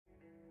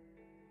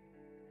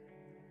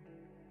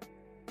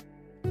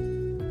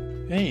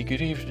Hey,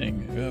 good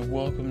evening.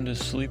 Welcome to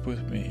Sleep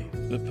With Me,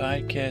 the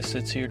podcast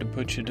that's here to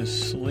put you to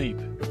sleep.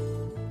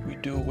 We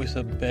do it with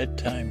a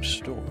bedtime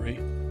story.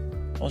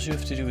 All you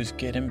have to do is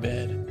get in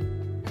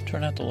bed,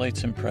 turn out the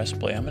lights and press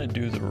play. I'm going to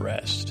do the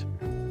rest.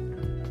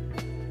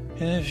 And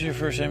if it's your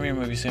first time here, you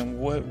might be saying,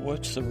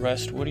 what's the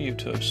rest? What are you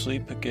to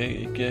sleep?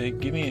 Okay,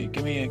 give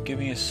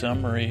me a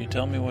summary.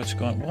 Tell me what's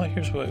going on.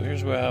 Well,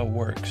 here's how it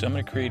works. I'm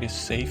going to create a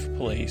safe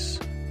place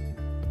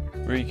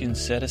where you can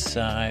set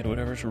aside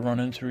whatever's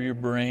running through your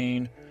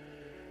brain,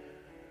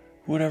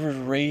 whatever's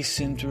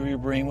racing through your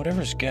brain,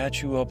 whatever's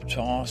got you up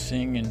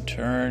tossing and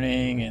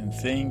turning and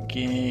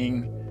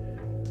thinking,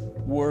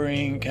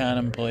 worrying,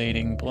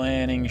 contemplating,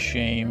 planning,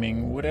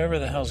 shaming, whatever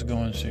the hell's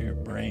going through your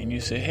brain. You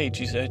say, hey,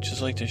 geez, I'd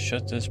just like to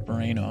shut this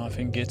brain off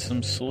and get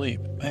some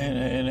sleep.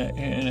 And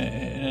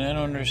I don't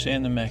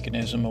understand the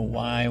mechanism of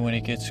why, when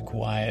it gets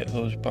quiet,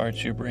 those parts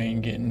of your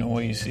brain get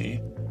noisy.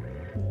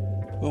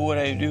 But what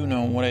I do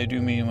know, and what I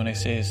do mean when I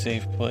say a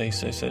safe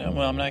place, I said,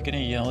 well, I'm not going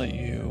to yell at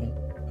you.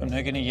 I'm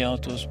not going to yell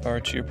at those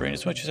parts of your brain.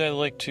 As much as I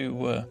like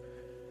to,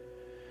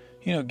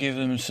 give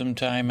them some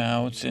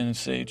timeouts and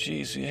say,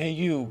 geez, hey,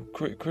 you,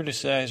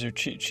 criticizer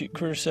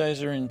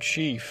in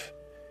chief.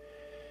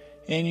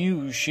 And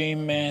you,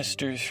 Shame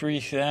Master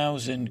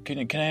 3000,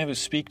 can I have a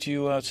speak to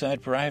you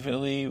outside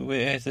privately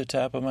at the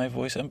top of my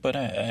voice? But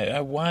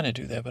I want to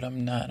do that, but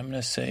I'm not. I'm going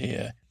to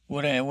say...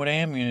 What I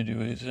am going to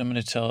do is I'm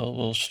going to tell a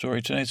little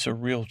story. Tonight's a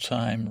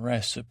real-time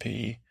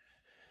recipe.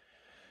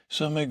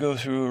 So I'm going to go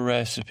through a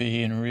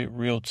recipe in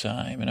real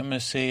time, and I'm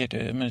going to say it,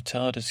 I'm going to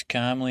tell it as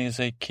calmly as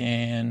I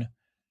can,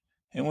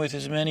 and with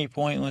as many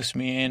pointless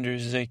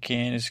meanders as I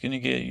can. It's going to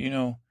get,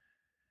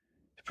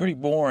 pretty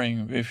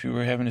boring if you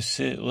were having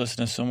to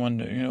listen to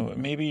someone,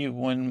 maybe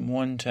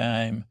one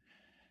time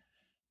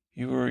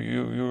you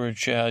were a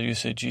child, you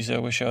said, geez, I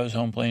wish I was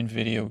home playing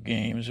video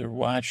games or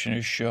watching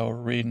a show or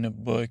reading a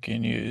book,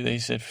 and they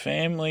said,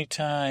 family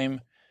time.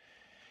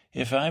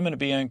 If I'm going to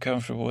be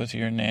uncomfortable with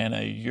your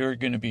Nana, you're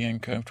going to be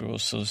uncomfortable.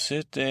 So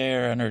sit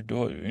there on her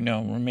door,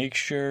 make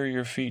sure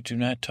your feet do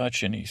not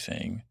touch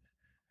anything.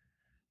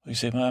 You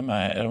say, Mom,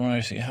 I don't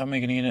want to see, how am I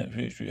going to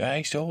eat it?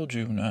 I told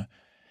you, no.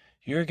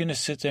 You're going to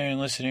sit there and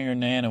listen to your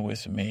Nana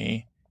with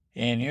me,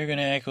 and you're going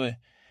to act like...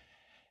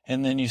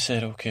 And then you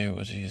said, okay,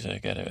 well, geez, I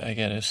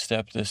gotta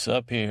step this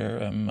up here.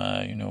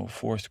 I'm,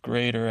 fourth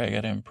grader. I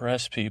gotta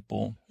impress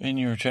people. And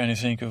you were trying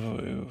to think of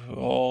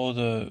all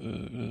the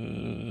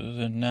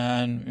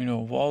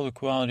of all the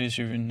qualities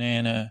of your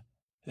Nana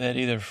that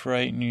either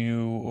frighten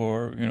you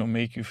or,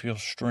 make you feel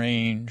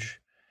strange.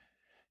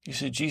 You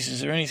said, geez,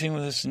 is there anything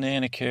with this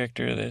Nana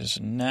character that is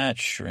not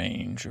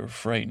strange or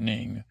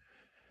frightening?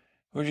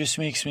 Or just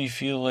makes me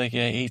feel like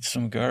I ate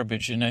some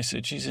garbage. And I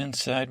said, geez,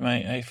 inside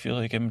I feel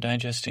like I'm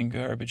digesting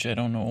garbage. I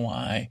don't know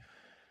why.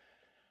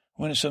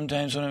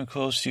 Sometimes when I'm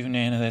close to you,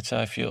 Nana, that's how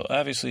I feel.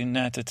 Obviously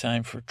not the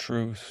time for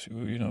truth,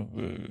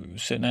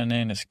 sitting on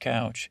Nana's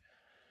couch.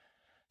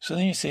 So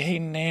then you say, hey,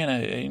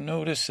 Nana, I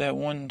noticed that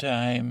one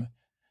time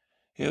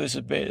it was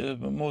the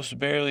most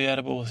barely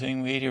edible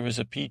thing we ate here was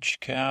a peach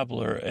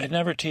cobbler. I'd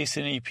never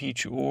tasted any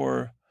peach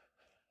or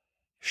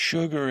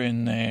sugar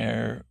in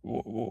there.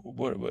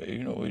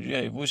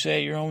 Was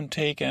that your own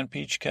take on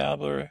peach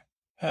cobbler?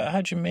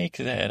 How'd you make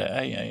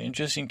that?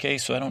 Just in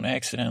case, so I don't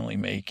accidentally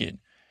make it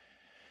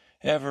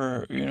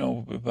ever,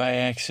 by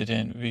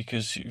accident,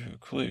 because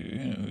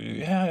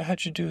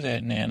how'd you do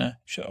that, Nana?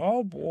 She said,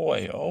 oh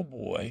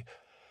boy.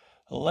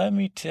 Let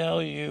me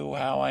tell you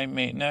how I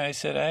made. Now I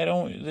said,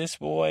 this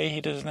boy,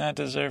 he does not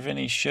deserve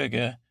any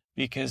sugar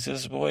because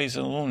this boy's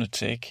a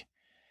lunatic.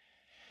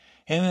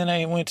 And then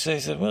I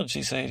said, well,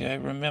 geez, I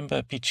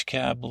remember peach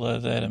cobbler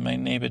that my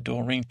neighbor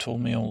Doreen told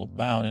me all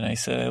about. And I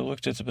said, I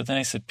looked at it, but then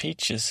I said,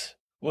 peaches.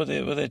 Well,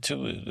 they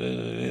too,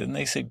 and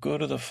they said, go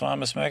to the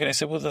farmer's market. I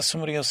said, well, there's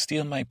somebody else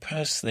steal my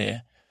purse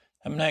there.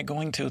 I'm not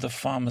going to the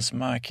farmer's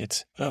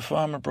market. A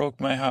farmer broke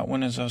my heart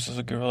when I was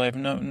a girl. I have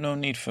no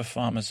need for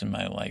farmers in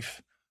my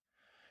life.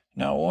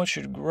 Now,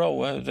 orchard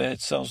grower that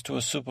sells to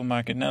a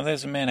supermarket. Now,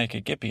 there's a man I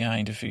could get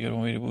behind if you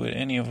could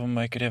any of them.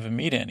 I could ever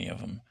meet any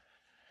of them.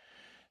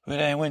 But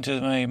I went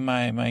to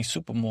my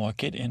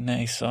supermarket, and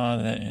I saw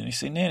that, and he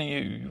said,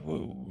 Nana,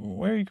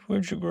 where'd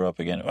you grow up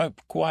again? Oh,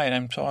 quiet,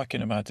 I'm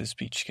talking about this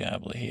peach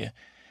cobbler here.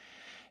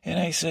 And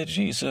I said,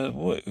 geez,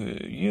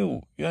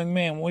 you, young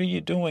man, what are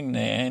you doing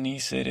there? And he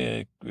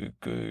said,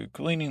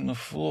 cleaning the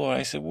floor.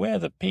 I said, where are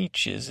the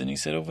peaches? And he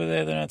said, over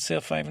there, they're on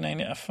sale,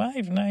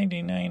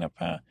 $5.99 a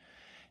pound.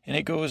 And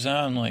it goes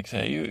on like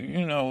that.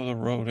 You know the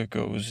road it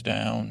goes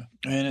down.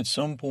 And at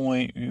some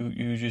point,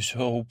 you just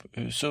hope.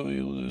 So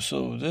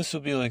this will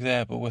be like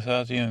that, but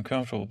without the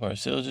uncomfortable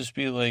parts. It'll just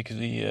be like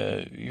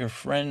your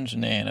friend's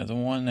Nana, the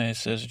one that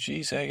says,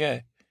 geez,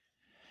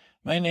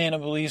 my Nana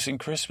believes in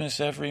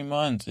Christmas every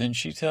month. And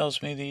she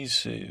tells me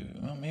these,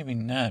 well, maybe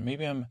not.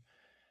 Maybe I'm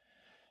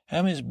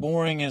as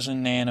boring as a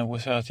Nana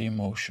without the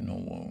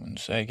emotional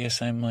wounds. I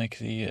guess I'm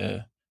like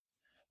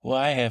well,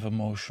 I have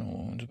emotional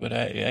wounds, but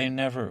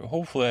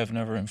hopefully I've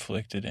never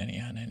inflicted any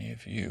on any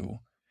of you.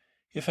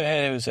 If I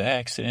had, it was an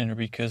accident or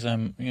because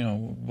I'm,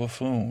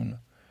 buffoon.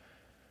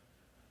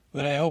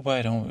 but I hope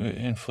I don't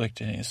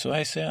inflict any. So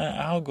I say,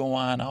 I'll go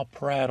on, I'll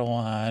prattle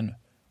on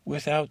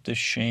without the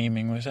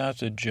shaming, without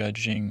the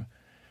judging.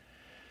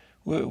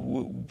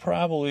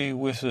 Probably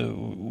with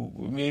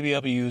maybe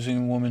I'll be using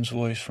a woman's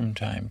voice from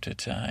time to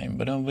time,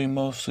 but it'll be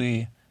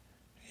mostly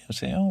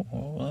say, oh,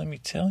 well, let me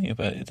tell you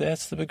about it.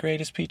 That's the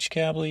greatest peach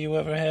cobbler you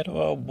ever had.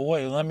 Oh,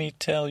 boy, let me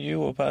tell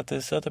you about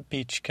this other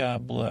peach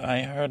cobbler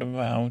I heard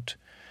about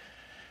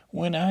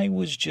when I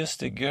was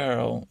just a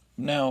girl.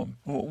 Now,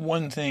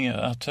 one thing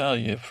I'll tell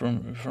you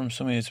from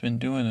somebody that's been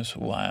doing this a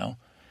while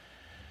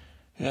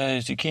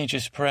is you can't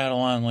just prattle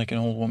on like an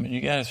old woman.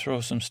 You got to throw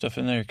some stuff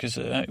in there, because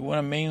what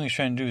I'm mainly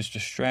trying to do is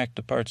distract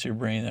the parts of your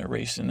brain that are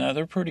racing. Now,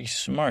 they're pretty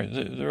smart.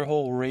 Their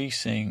whole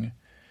racing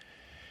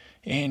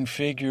and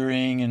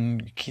figuring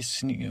and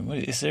kissing.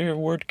 Is there a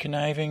word,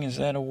 conniving? Is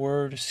that a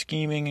word?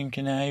 Scheming and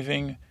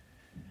conniving?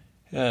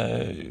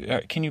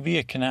 Can you be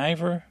a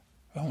conniver?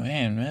 Oh,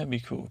 man, that'd be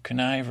cool.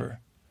 Conniver.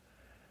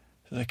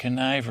 The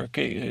conniver.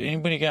 Okay,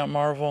 anybody got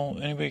Marvel?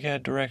 Anybody got a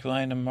direct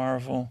line to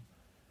Marvel?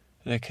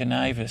 The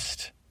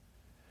connivist.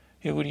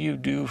 Yeah, what do you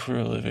do for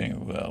a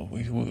living? Well,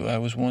 I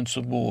was once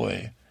a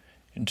boy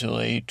until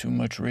I ate too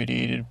much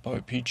radiated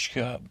peach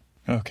cob.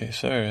 Okay,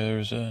 sorry, there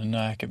was a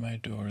knock at my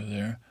door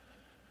there.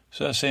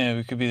 So I was saying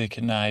it could be the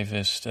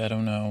connivist. I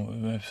don't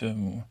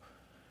know.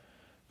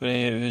 But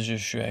it was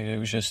just it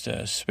was just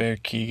a spare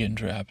key getting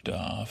dropped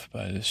off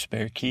by the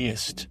spare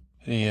keyist,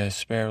 the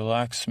spare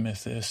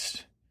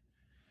locksmithist.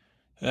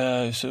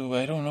 So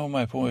I don't know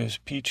my point is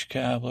peach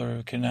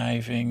cobbler,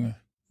 conniving,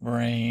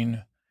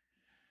 brain.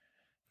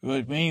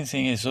 The main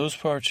thing is those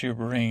parts of your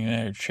brain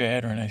that are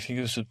chattering, I think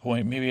this is the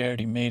point, maybe I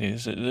already made it,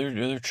 is that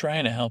they're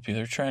trying to help you.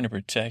 They're trying to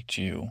protect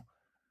you.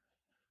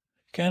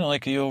 Kind of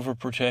like the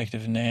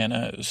overprotective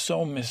Nana.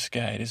 So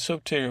misguided, so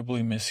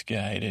terribly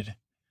misguided.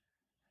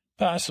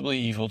 Possibly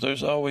evil.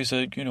 There's always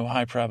a,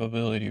 high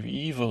probability of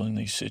evil in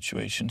these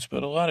situations,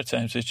 but a lot of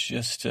times it's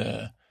just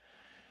a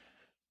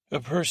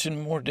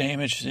person more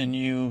damaged than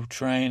you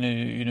trying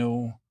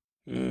to,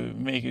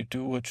 make it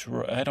do what's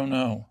right. I don't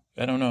know.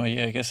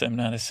 Yeah, I guess I'm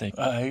not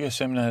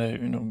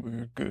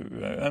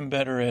I'm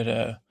better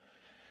at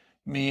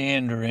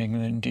meandering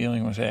than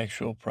dealing with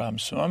actual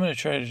problems. So I'm going to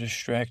try to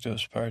distract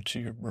those parts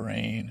of your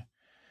brain.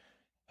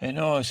 I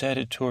know I was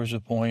headed towards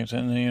the point,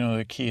 and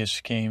the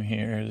keyist came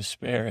here, the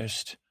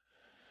sparist,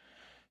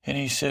 and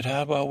he said,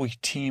 how about we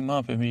team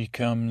up and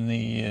become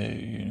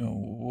the,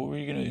 what were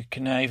you going to,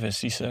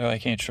 connivist? He said, oh, I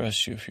can't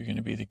trust you if you're going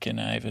to be the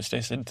connivist.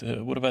 I said,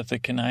 what about the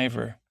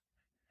conniver?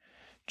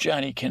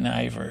 Johnny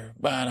Conniver.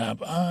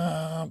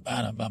 Ba-da-ba,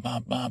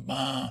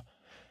 ba-da-ba-ba-ba-ba.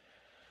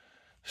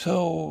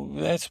 So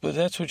that's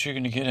what you're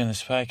going to get in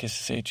this podcast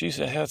to say,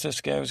 geez, I thought this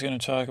guy was going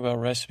to talk about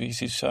recipes.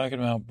 He's talking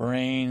about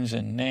brains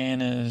and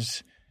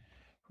nanas,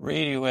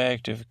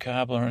 radioactive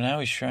cobbler, and now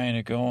he's trying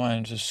to go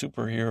on to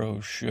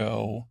superhero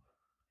show.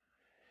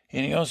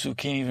 And he also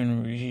can't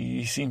even,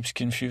 he seems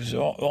confused.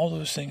 All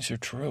those things are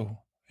true.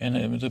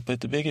 But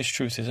the biggest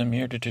truth is I'm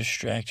here to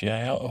distract you.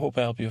 I hope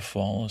I help you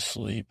fall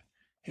asleep.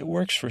 It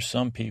works for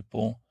some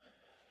people.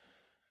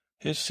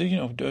 It's,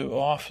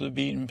 off the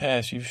beaten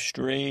path. You've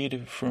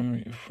strayed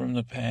from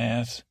the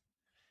path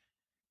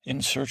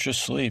in search of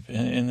sleep.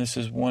 And this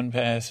is one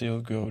path you'll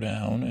go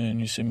down.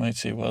 And you might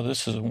say, well,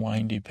 this is a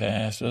windy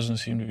path. It doesn't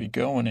seem to be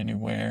going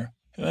anywhere.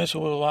 And that's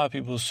what a lot of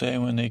people say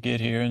when they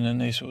get here. And then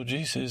they say, well,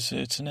 Jesus,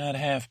 it's not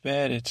half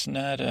bad. It's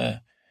not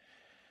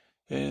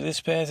this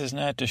path is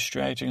not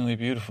distractingly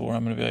beautiful. Where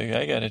I'm going to be like,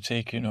 I got to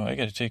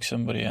take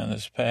somebody on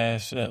this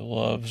path that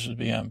loves to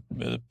be on,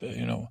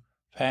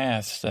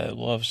 paths, that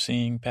love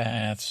seeing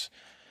paths,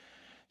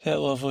 that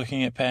love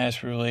looking at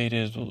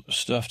past-related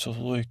stuff to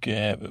look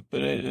at.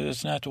 But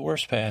it's not the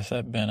worst path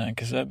I've been on,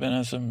 because I've been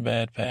on some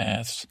bad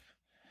paths.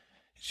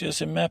 It's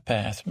just a meh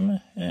path. Meh.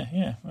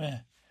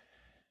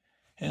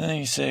 And then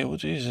you say, well,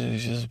 Jesus,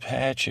 it's just a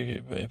patch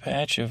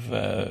of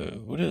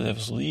what are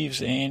those,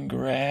 leaves and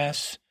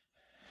grass?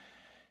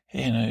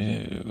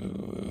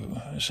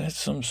 Is that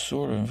some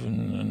sort of,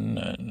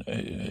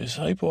 is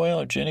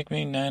hypoallergenic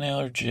mean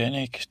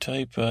non-allergenic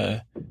type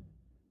of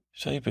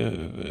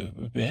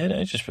bed?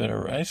 I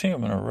think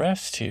I'm going to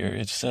rest here.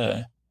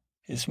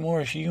 It's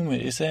more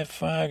humid. Is that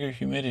fog or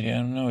humidity? I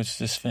don't know. It's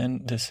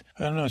descending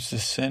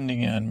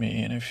on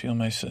me, and I feel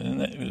myself.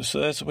 So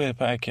that's the way the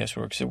podcast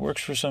works. It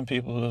works for some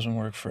people. It doesn't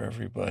work for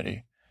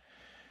everybody.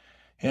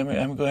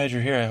 I'm glad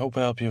you're here. I hope I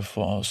help you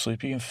fall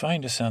asleep. You can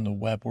find us on the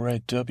web. We're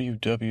at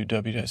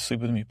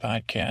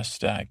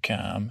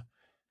www.sleepwithmepodcast.com.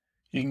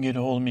 You can get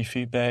a hold of me,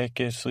 feedback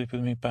at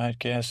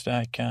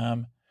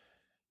sleepwithmepodcast.com.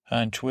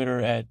 On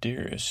Twitter at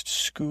Dearest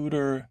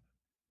Scooter.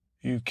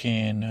 You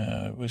can,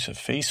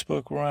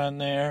 Facebook, we're on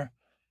there.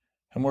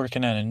 I'm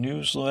working on a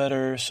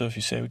newsletter. So if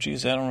you say, well,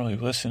 geez, I don't really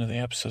listen to the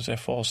episodes, I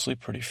fall asleep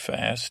pretty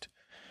fast.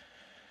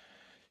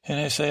 And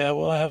I say,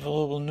 well, I have a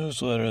little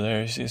newsletter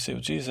there. You say,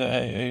 well, geez,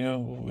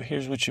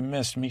 here's what you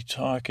missed, me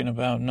talking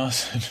about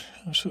nothing.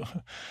 So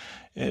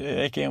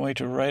I can't wait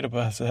to write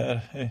about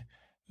that. It'll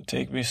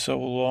take me so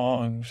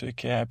long to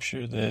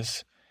capture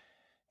this,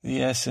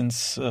 the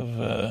essence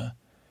of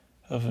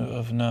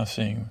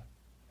nothing.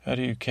 How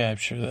do you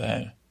capture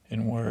that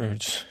in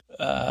words?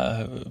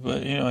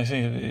 But, I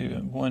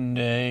think one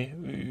day,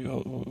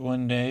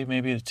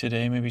 maybe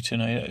today, maybe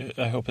tonight,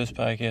 I hope this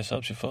podcast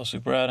helps you fall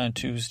asleep. We're out on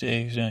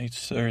Tuesday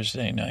nights,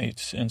 Thursday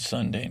nights, and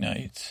Sunday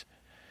nights.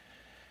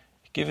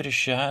 Give it a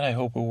shot. I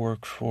hope it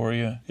worked for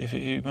you. If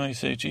you might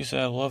say, geez,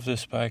 I love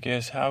this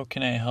podcast. How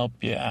can I help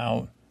you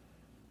out?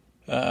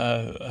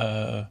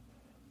 And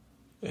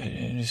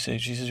you say,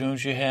 Jesus,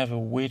 don't you have a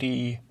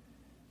witty,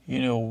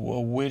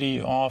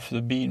 off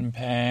the beaten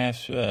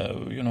path,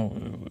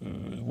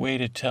 way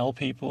to tell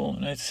people?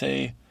 And I'd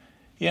say,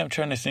 yeah, I'm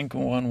trying to think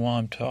of one while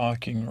I'm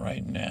talking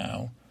right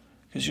now.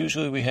 Because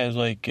usually we had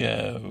what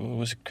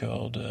was it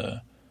called?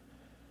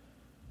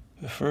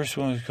 The first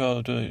one was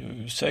called,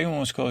 the second one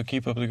was called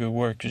Keep Up the Good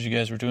Work, because you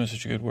guys were doing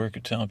such a good work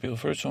at telling people.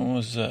 The first one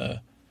was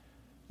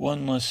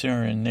One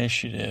Listener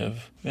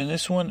Initiative. And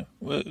this one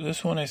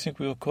I think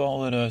we'll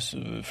call it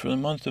for the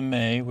month of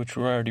May, which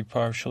we're already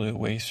partially a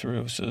way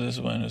through. So this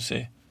one is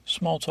a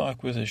Small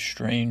Talk with a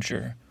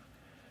Stranger.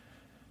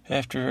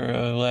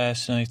 After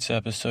last night's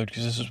episode,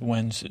 because this is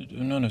Wednesday,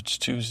 no, it's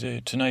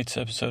Tuesday. Tonight's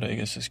episode, I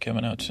guess, is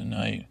coming out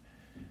tonight.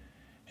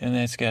 And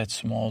that's got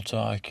small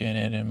talk in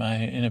it and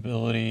my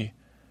inability.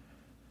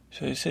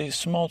 So you say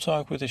small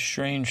talk with a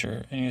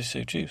stranger, and you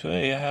say, geez,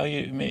 hey, how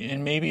you,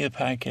 and maybe the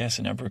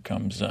podcast never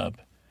comes up.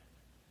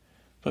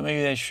 But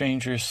maybe that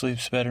stranger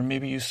sleeps better.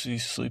 Maybe you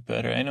sleep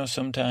better. I know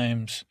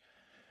sometimes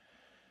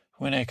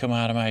when I come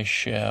out of my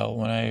shell,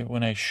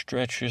 when I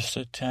stretch just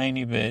a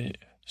tiny bit,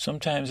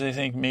 sometimes I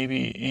think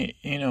maybe,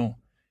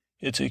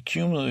 it's a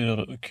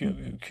cumulative,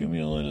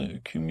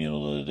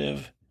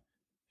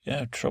 I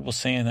have trouble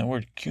saying that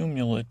word,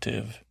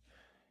 cumulative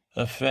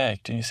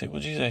effect. And you say,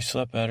 well, geez, I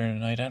slept better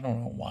tonight. I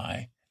don't know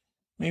why.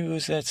 Maybe it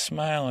was that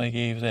smile I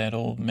gave that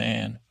old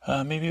man.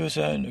 Maybe it was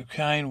that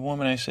kind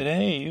woman. I said,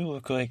 hey, you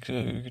look like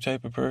the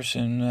type of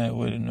person that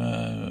would,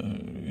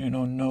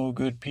 know a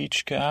good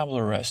peach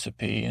cobbler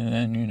recipe. And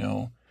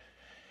then,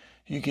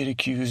 you get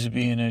accused of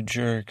being a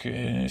jerk.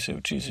 And I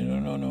said, geez,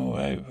 no,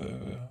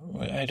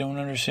 I don't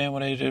understand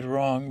what I did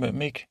wrong,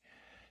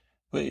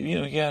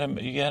 you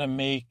gotta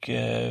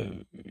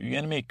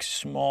make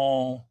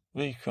small,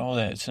 what do you call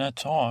that? It's not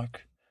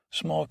talk,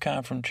 small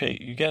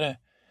confrontation. You gotta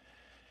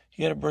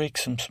break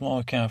some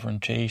small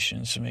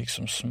confrontations to make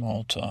some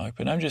small talk.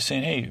 But I'm just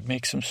saying, hey,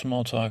 make some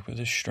small talk with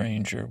a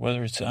stranger,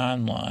 whether it's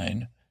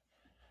online.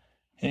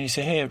 And you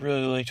say, hey, I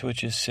really liked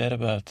what you said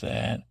about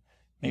that.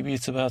 Maybe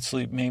it's about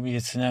sleep, maybe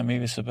it's not,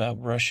 maybe it's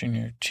about brushing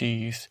your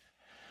teeth.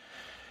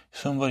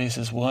 Somebody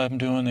says, well, I'm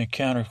doing the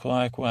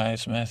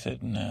counterclockwise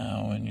method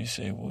now. And you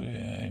say,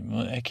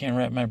 well, I can't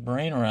wrap my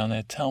brain around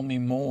that. Tell me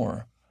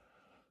more.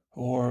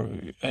 Or,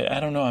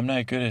 I don't know, I'm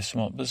not good at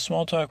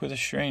small talk with a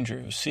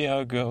stranger. See how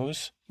it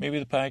goes. Maybe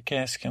the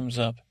podcast comes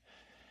up.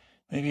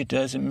 Maybe it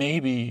doesn't.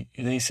 Maybe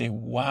they say,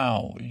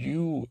 wow,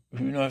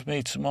 I've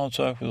made small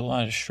talk with a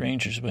lot of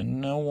strangers, but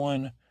no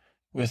one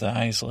with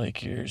eyes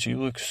like yours.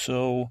 You look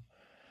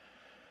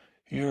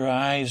your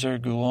eyes are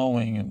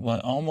glowing,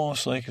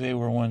 almost like they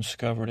were once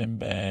covered in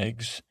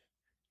bags.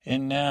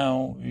 And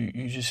now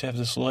you just have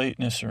this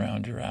lightness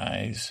around your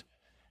eyes.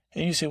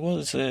 And you say, well,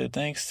 it's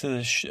thanks to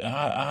this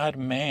odd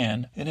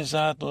man in his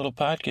odd little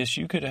podcast.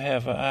 You could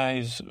have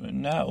eyes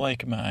not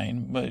like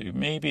mine, but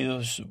maybe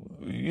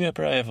you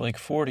probably have like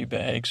 40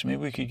 bags. Maybe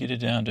we could get it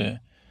down to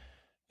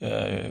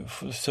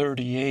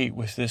 38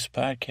 with this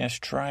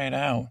podcast. Try it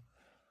out.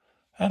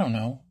 I don't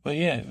know. But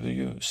yeah,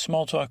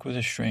 small talk with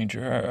a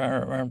stranger.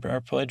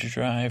 Our pledge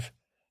drive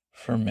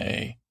for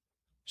May.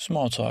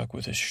 Small talk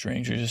with a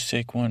stranger. Just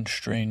take one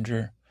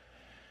stranger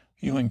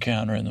you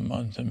encounter in the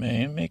month of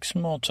May and make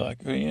small talk.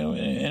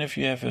 And if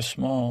you have a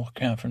small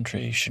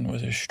confrontation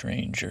with a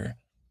stranger,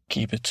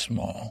 keep it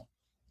small.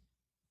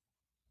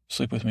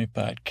 Sleep With Me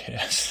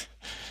podcast.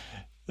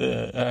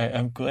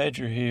 I'm glad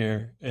you're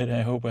here, and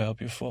I hope I help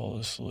you fall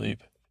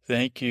asleep.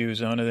 Thank you.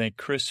 I want to thank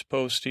Chris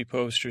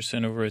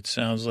Posterson over at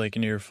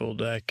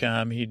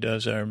SoundsLikeAnEarful.com. He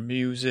does our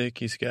music.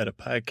 He's got a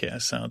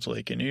podcast, Sounds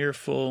Like an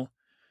Earful.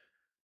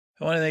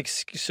 I want to thank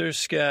Sir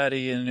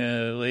Scotty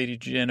and Lady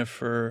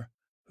Jennifer,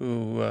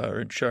 who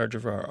are in charge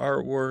of our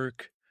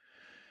artwork.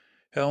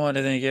 I want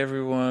to thank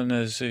everyone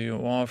that's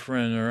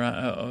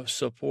offering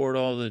support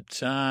all the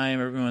time,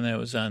 everyone that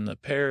was on the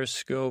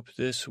Periscope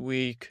this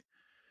week.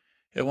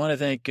 I want to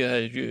thank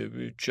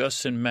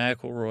Justin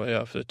McElroy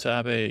off the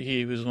top.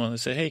 He was the one that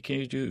said, hey, can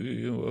you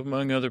do,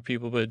 among other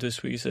people, but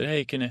this week he said,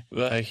 hey,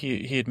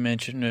 he had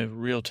mentioned a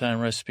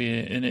real-time recipe,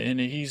 and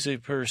he's a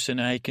person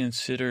I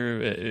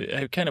consider,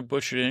 I kind of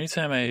butchered it.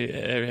 Anytime I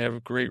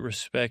have great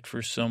respect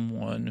for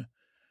someone,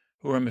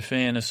 or I'm a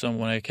fan of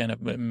someone, I kind of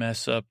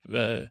mess up.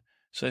 So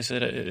I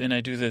said, and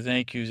I do the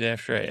thank yous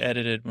after I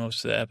edited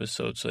most of the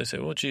episodes. So I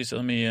said, well, geez,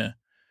 let me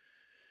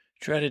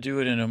try to do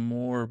it in a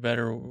more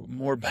better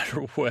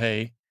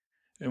way.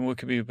 And what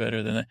could be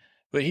better than that?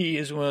 But he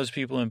is one of those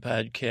people in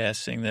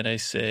podcasting that I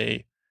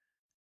say,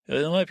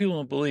 a lot of people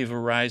don't believe a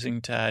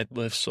rising tide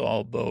lifts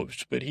all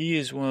boats, but he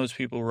is one of those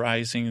people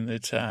rising the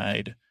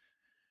tide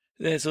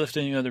that's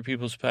lifting other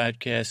people's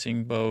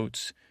podcasting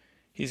boats.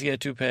 He's got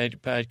two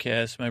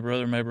podcasts, My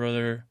Brother,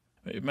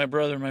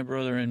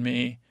 and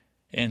Me,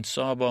 and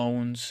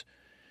Sawbones.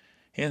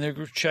 And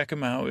they're check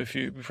them out. If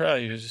you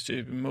probably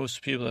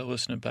most people that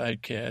listen to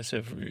podcasts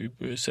have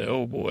said,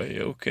 "Oh boy,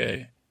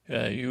 okay."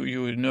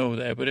 You would know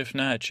that, but if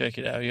not, check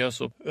it out. He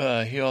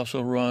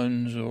also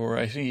runs, or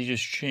I think he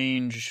just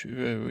changed.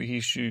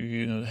 He's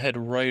head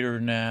writer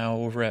now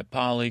over at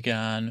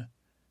Polygon.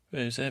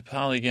 Is that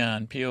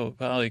Polygon?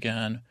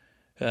 Polygon,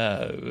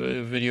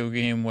 video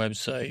game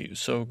website.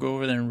 So go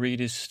over there and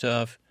read his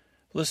stuff.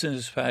 Listen to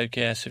this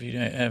podcast if you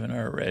haven't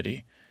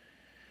already.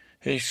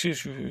 That's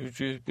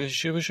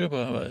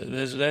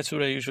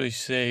what I usually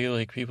say.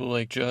 Like people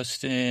like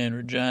Justin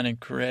or John and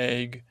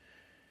Craig.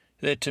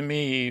 That to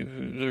me,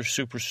 they're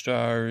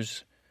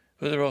superstars,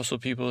 but they're also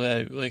people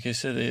that, like I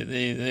said,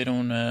 they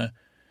don't,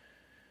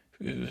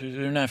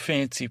 they're not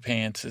fancy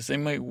pantses. They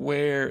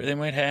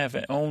might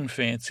have own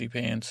fancy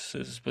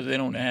pantses, but they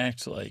don't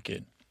act like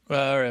it.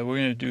 Well, all right, we're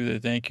going to do the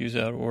thank yous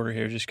out of order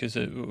here just because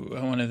I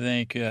want to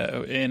thank,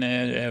 and I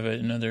have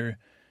another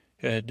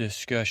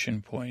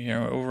discussion point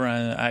here. Over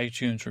on the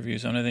iTunes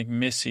reviews, I want to thank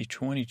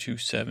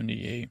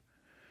Missy2278.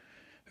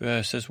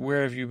 Says,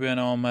 where have you been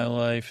all my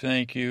life?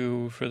 Thank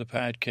you for the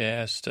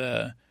podcast.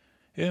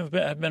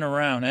 I've been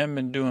around. I haven't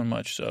been doing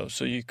much,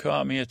 so you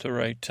caught me at the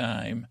right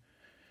time.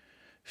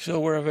 So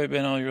where have I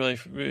been all your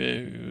life?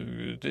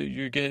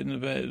 You're getting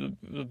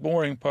the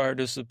boring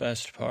part is the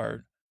best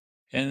part.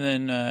 And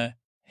then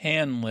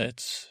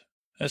Hanlets.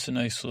 That's a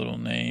nice little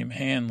name,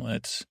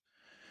 Hanlets.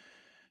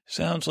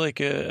 Sounds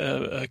like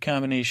a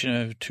combination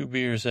of two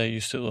beers I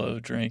used to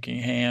love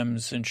drinking,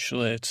 Hams and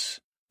Schlitz.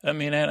 I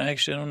mean, I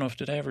don't know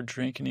did I ever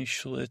drink any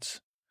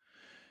Schlitz?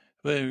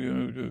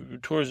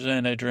 But towards the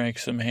end, I drank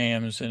some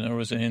Hams, and there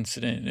was an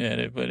incident at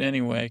it. But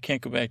anyway, I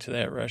can't go back to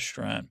that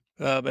restaurant.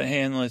 But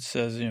Hanlet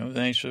says,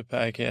 thanks for the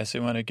podcast.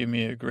 They want to give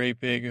me a great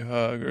big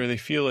hug, or they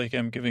feel like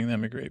I'm giving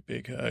them a great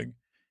big hug.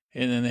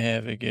 And then they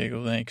have a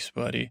giggle. Thanks,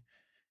 buddy.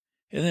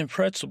 And then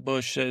Pretzel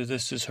Bush says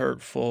this is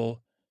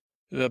hurtful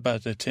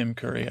about the Tim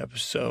Curry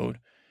episode.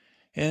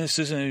 And this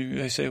isn't,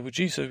 I say, well,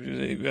 geez,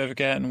 I've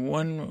gotten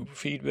one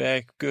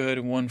feedback good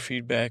and one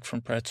feedback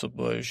from Pretzel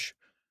Bush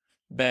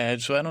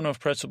bad. So I don't know if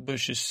Pretzel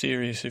Bush is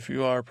serious. If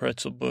you are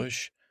Pretzel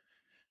Bush,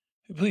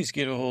 please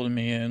get a hold of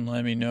me and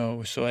let me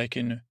know so I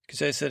can,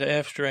 because I said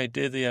after I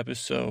did the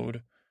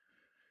episode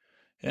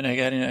and I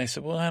got in, I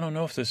said, well, I don't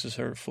know if this is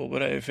hurtful,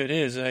 but if it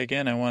is,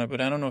 again, I want it,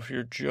 but I don't know if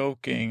you're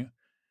joking.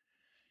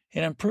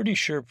 And I'm pretty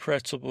sure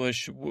Pretzel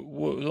Bush,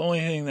 the only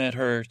thing that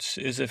hurts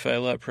is if I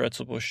let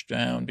Pretzel Bush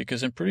down,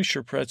 because I'm pretty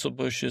sure Pretzel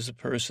Bush is the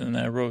person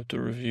that wrote the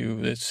review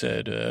that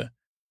said,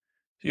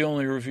 the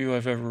only review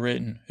I've ever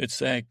written. It's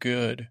that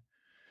good.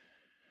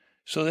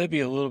 So that'd be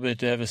a little bit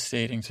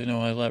devastating to know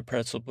I let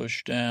Pretzel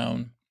Bush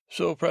down.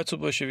 So Pretzel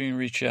Bush, if you can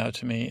reach out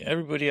to me,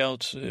 everybody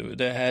else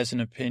that has an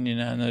opinion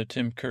on the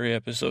Tim Curry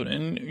episode,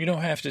 and you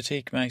don't have to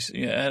take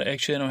actually, I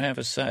don't have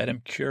a side.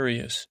 I'm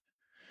curious.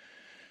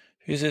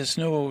 Because it's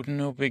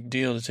no big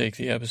deal to take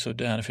the episode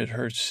down if it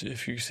hurts,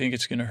 if you think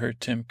it's going to hurt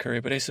Tim Curry.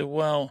 But I said,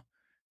 well,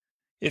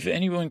 if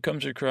anyone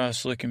comes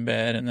across looking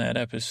bad in that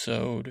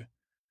episode,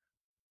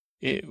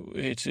 it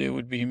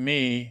would be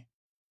me.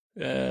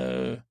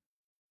 And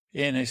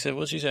I said,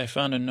 well, geez, I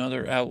found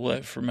another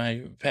outlet for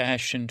my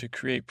passion to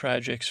create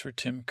projects for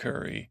Tim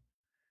Curry.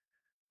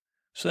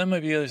 So that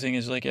might be the other thing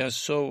is like I was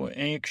so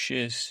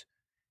anxious.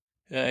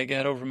 I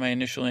got over my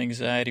initial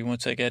anxiety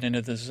once I got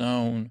into the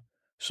zone.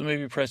 So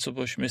maybe Pretzel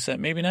Bush missed that.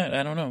 Maybe not.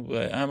 I don't know.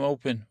 But I'm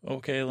open.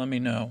 Okay, let me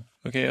know.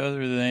 Okay,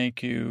 other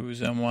thank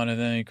yous. I want to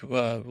thank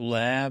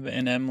Lab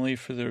and Emily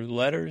for their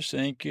letters.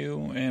 Thank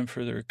you. And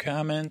for their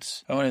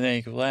comments. I want to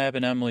thank Lab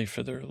and Emily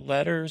for their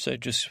letters. I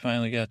just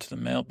finally got to the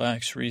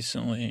mailbox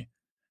recently.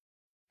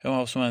 I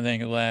also want to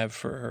thank Lab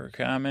for her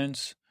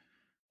comments.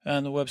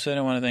 On the website,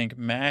 I want to thank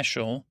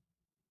Mashal.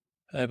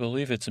 I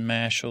believe it's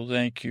Mashal.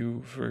 Thank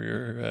you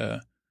for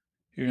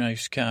your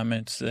nice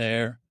comments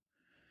there.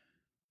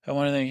 I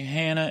want to thank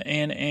Hannah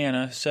and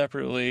Anna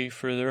separately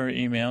for their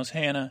emails.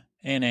 Hannah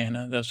and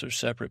Anna, those are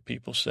separate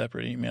people,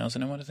 separate emails,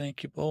 and I want to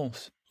thank you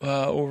both.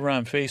 Over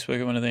on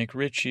Facebook, I want to thank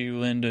Richie,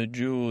 Linda,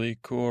 Julie,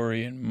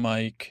 Corey, and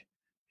Mike.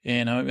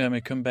 And I'm going to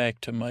come back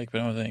to Mike,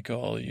 but I want to thank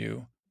all of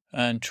you.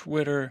 On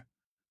Twitter,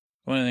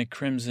 I want to thank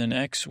Crimson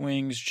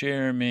X-Wings,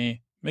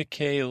 Jeremy,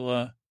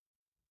 Michaela,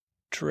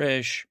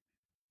 Trish,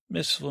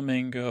 Miss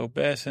Flamingo,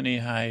 Bethany,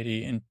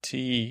 Heidi, and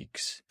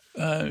Teeks.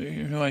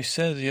 I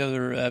said the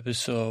other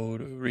episode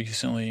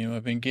recently,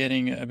 I've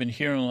been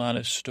hearing a lot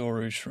of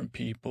stories from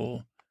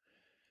people,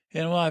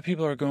 and a lot of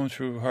people are going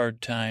through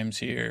hard times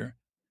here,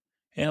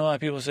 and a lot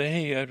of people say,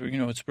 hey,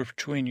 it's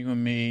between you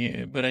and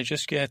me, but I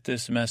just got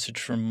this message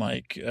from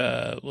Mike,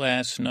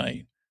 last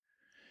night,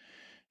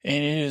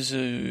 and it is,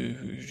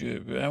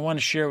 I want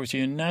to share with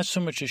you, and not so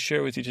much to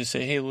share with you to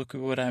say, hey, look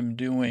at what I'm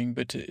doing,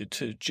 but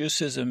to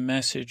just as a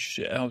message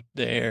out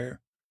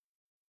there.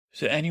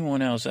 So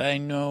anyone else, I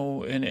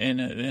know,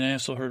 and I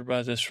also heard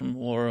about this from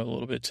Laura a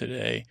little bit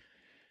today.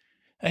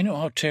 I know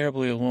how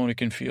terribly alone it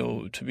can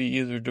feel to be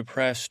either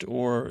depressed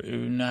or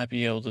not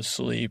be able to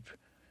sleep.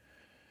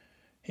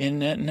 And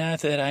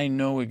not that I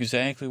know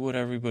exactly what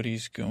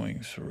everybody's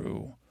going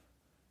through,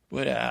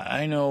 but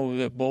I know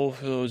that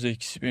both of those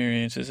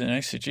experiences, and I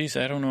said, geez,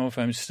 I don't know if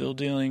I'm still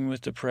dealing with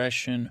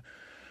depression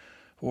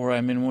or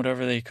I'm in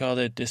whatever they call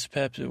that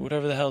dyspepsia,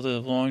 whatever the hell the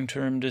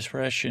long-term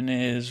depression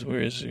is,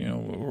 whereas,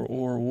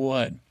 or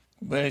what.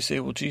 But I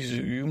say, well, geez,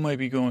 you might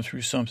be going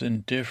through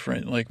something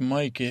different like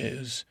Mike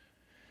is.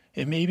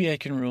 And maybe I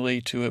can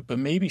relate to it, but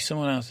maybe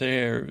someone out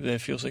there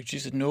that feels like,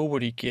 Jesus,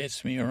 nobody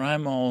gets me, or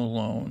I'm all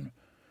alone.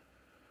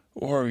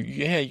 Or,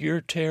 yeah,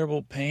 your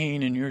terrible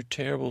pain and your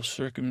terrible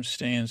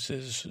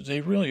circumstances, they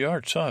really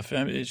are tough.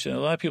 I mean, a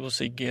lot of people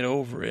say, get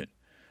over it.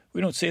 We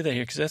don't say that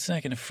here because that's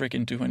not going to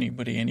frickin' do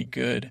anybody any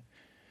good.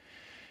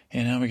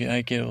 And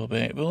I get a little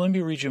bit. But let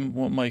me read you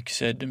what Mike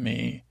said to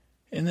me.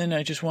 And then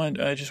I just want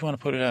to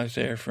put it out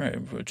there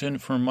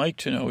for Mike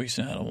to know he's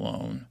not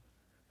alone.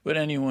 But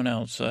anyone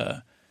else,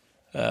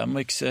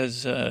 Mike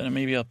says,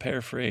 maybe I'll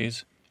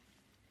paraphrase.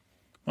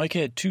 Mike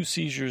had 2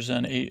 seizures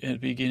at the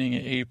beginning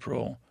of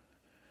April.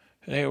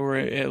 They were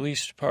at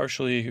least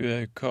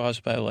partially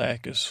caused by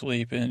lack of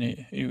sleep, and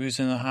he was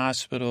in the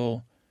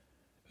hospital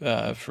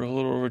for a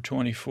little over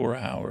 24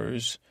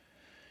 hours.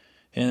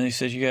 And they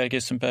said, you got to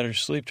get some better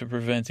sleep to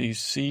prevent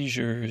these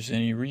seizures.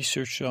 And he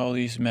researched all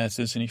these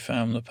methods, and he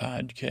found the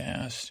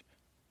podcast.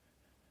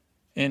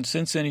 And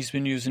since then, he's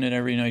been using it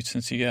every night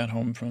since he got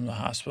home from the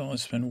hospital.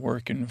 It's been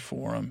working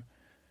for him.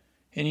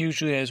 And he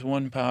usually has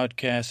 1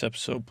 podcast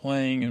episode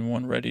playing and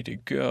 1 ready to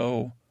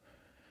go.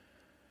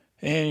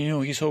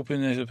 And, he's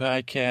hoping that the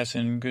podcast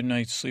and good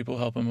night's sleep will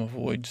help him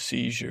avoid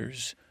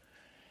seizures.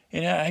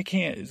 And I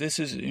can't, this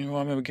is,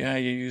 I'm a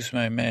guy who uses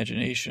my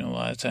imagination a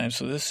lot of times,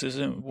 so this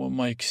isn't what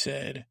Mike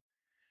said.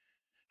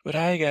 But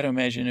I got to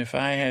imagine if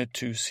I had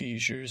 2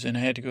 seizures and I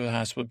had to go to the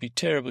hospital, it'd be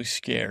terribly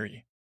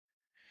scary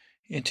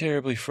and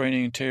terribly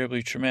frightening and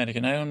terribly traumatic.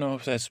 And I don't know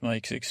if that's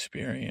Mike's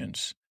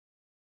experience.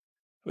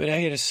 But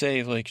I got to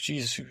say, like,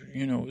 geez,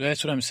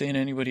 that's what I'm saying to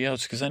anybody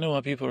else, because I know a lot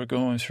of people are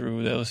going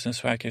through, that listen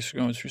to this podcast, are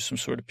going through some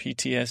sort of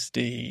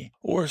PTSD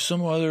or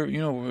some other,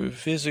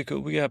 physical.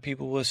 We got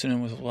people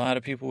listening with a lot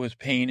of people with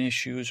pain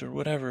issues or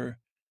whatever.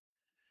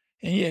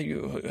 And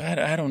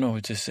yeah, I don't know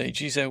what to say.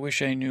 Geez, I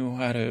wish I knew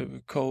how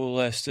to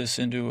coalesce this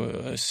into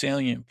a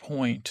salient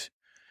point.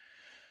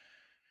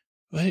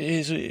 But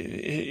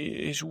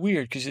it's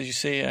weird because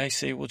I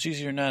say, well, geez,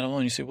 you're not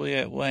alone. You say, well,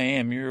 yeah, well, I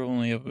am. You're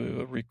only a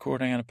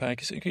recording on a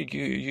podcast. Okay,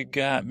 you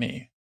got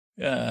me.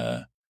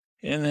 And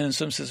then in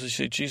some sense, we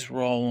say, geez,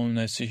 we're all alone.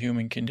 That's the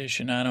human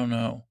condition. I don't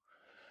know.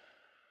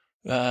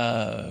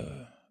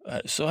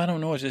 So I don't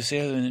know what to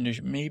say other than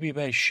maybe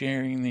by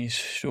sharing these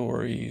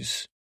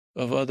stories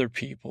of other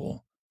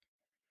people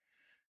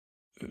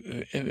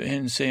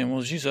and saying,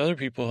 well, geez, other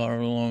people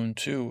are alone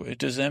too.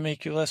 Does that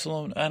make you less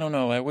alone? I don't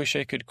know. I wish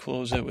I could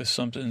close it with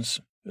something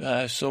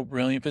so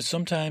brilliant. But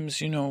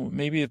sometimes,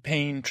 maybe the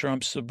pain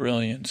trumps the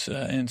brilliance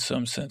in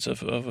some sense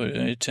of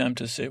an attempt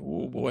to say,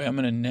 oh, boy, I'm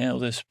going to nail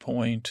this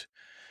point.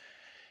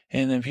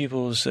 And then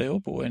people will say, oh,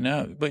 boy,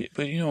 now. But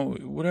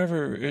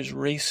whatever is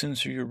racing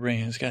through your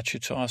brain has got you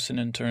tossing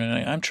and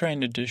turning. I'm trying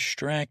to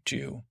distract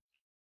you.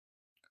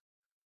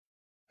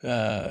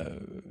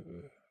 But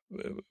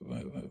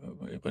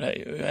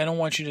I don't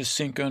want you to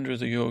sink under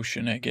the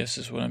ocean, I guess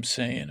is what I'm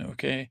saying,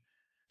 okay?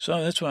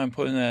 So that's why I'm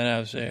putting that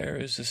out there,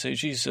 is to say,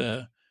 geez,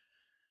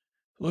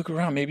 look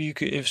around. Maybe you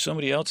could, if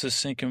somebody else is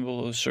sinking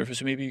below the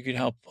surface, maybe you could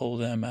help pull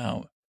them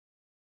out.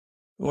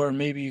 Or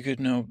maybe you could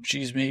know,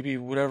 geez, maybe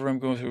whatever I'm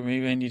going through,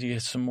 maybe I need to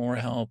get some more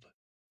help.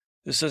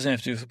 This doesn't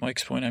have to do with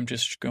Mike's point. I'm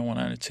just going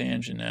on a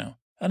tangent now.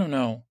 I don't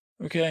know,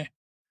 okay?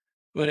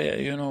 But,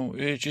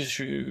 it just,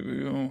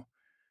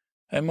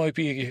 I might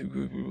be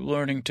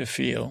learning to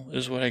feel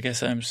is what I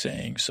guess I'm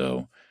saying.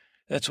 So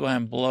that's why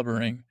I'm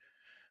blubbering.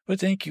 But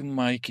thank you,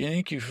 Mike. And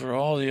thank you for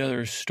all the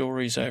other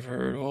stories I've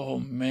heard. Oh,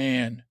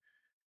 man.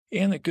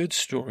 And the good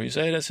stories.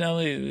 That's not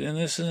only, and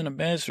this isn't a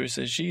bad story. It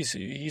says, geez,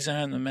 he's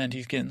on the mend.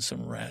 He's getting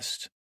some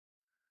rest.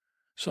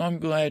 So I'm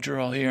glad you're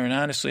all here. And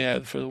honestly,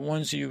 for the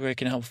ones of you I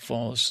can help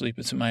fall asleep,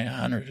 it's my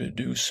honor to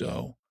do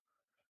so.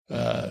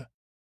 So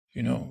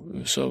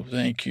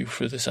thank you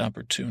for this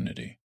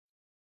opportunity.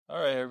 All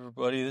right,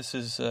 everybody, this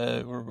is,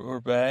 we're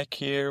back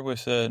here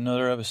with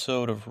another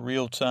episode of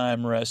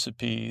Real-Time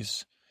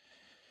Recipes.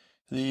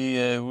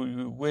 The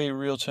way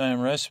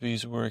real-time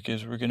recipes work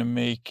is we're going to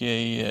make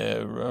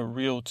a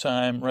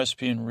real-time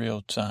recipe in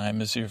real time.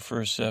 This is your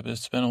first step.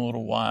 It's been a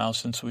little while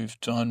since we've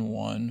done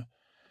one.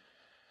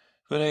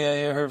 But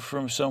I heard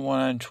from someone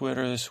on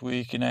Twitter this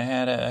week, and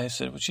I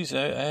said, well, geez,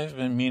 I've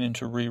been meaning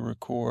to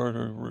re-record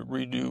or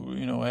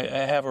redo,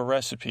 I have a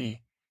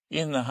recipe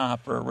in the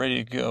hopper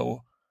ready to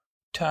go.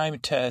 Time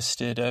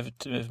tested. I've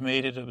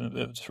made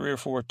it 3 or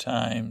 4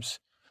 times.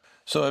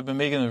 So I've been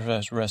making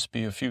the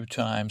recipe a few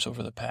times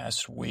over the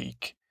past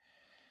week.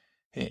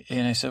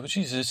 And I said, well,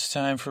 geez, it's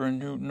time for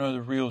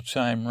another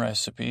real-time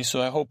recipe.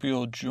 So I hope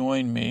you'll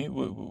join me.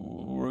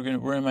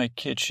 We're in my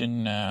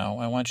kitchen now.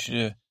 I want you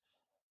to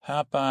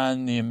hop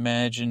on the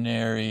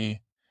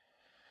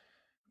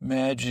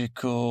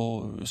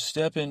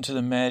step into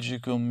the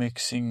magical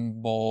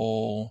mixing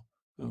bowl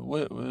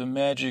what the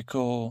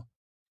magical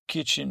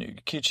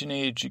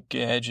KitchenAid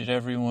gadget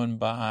everyone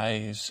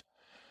buys,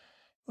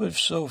 but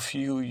so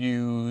few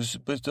use.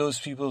 But those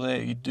people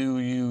that do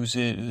use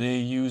it, they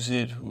use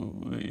it.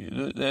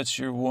 That's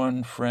your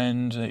one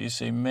friend that you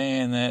say,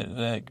 man,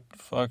 that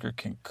fucker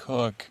can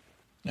cook.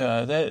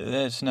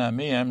 That's not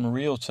me. I'm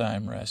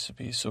real-time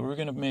recipe. So we're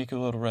gonna make a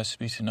little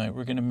recipe tonight.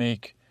 We're gonna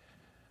make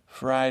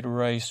fried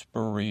rice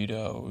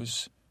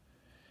burritos,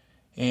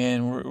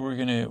 and we're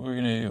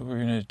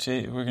gonna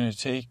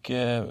take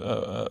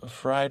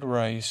fried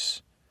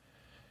rice.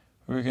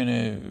 We're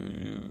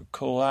gonna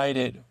collide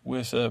it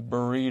with a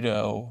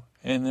burrito,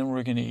 and then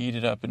we're gonna eat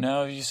it up. And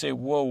now, if you say,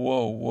 "Whoa,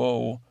 whoa,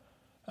 whoa,"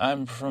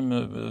 I'm from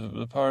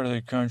the part of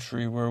the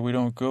country where we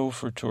don't go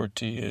for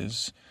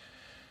tortillas.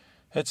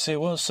 I'd say,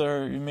 well,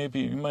 sir, you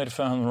might have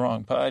found the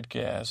wrong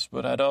podcast.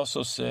 But I'd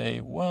also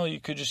say, well, you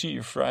could just eat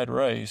your fried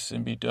rice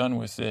and be done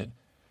with it.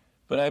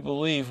 But I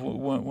believe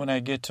when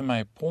I get to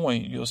my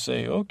point, you'll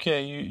say,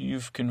 okay,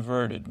 you've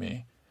converted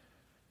me.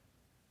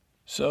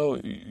 So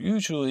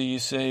usually you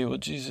say, well,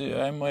 geez,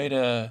 I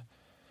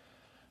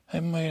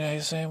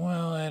say,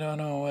 well, I don't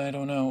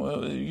know.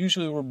 Well,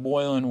 usually we're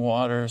boiling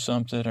water or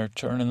something or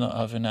turning the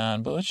oven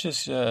on. But let's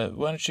just, why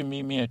don't you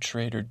meet me at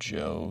Trader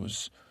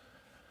Joe's?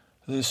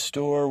 The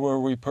store where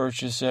we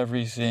purchase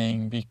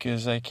everything,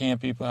 because I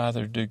can't be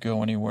bothered to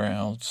go anywhere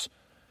else.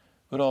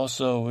 But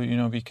also,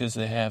 because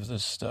they have the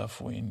stuff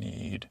we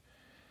need.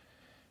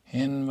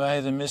 And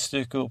by the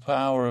mystical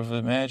power of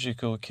the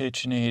magical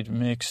KitchenAid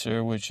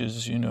mixer, which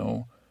is,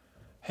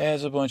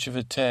 has a bunch of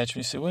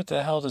attachments, you say, what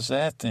the hell does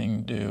that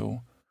thing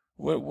do?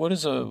 What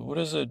does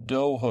a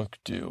dough hook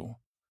do?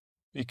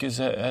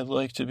 Because I'd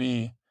like to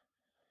be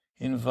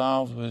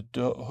involved with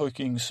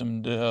hooking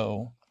some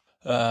dough.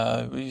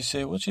 You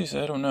say, well, geez,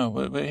 I don't know.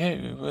 But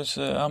hey,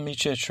 I'll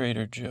meet you at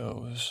Trader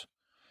Joe's.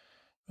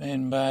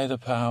 And by the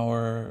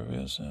power,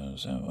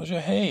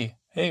 hey,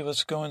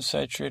 let's go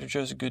inside Trader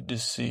Joe's. Good to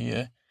see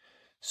you.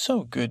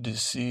 So good to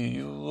see you.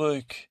 You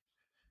look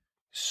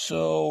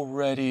so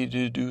ready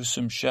to do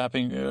some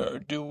shopping.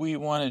 Do we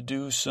want to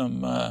do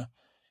some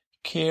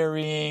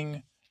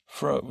carrying?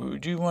 Do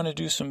you want to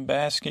do some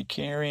basket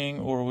carrying,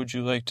 or would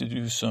you like to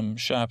do some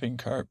shopping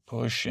cart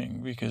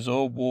pushing? Because,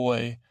 oh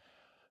boy,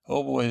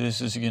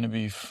 this is going to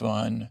be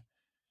fun.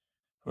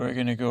 We're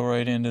going to go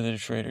right into the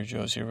Trader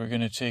Joe's here. We're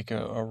going to take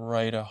a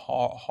right, a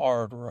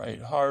hard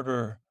right,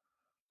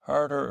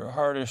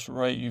 hardest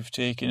right you've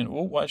taken.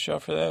 Oh, watch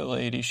out for that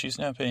lady. She's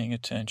not paying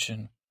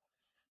attention.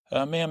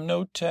 Ma'am,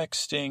 no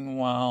texting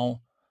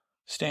while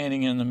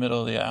standing in the middle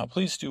of the aisle.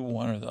 Please do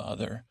one or the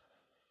other.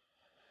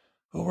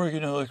 But we're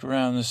going to look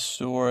around the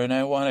store, and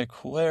I want to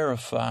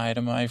clarify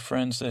to my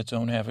friends that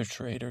don't have a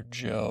Trader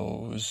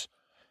Joe's,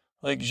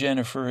 like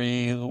Jennifer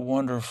E., the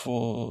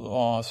wonderful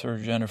author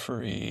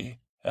Jennifer E.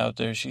 out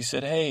there. She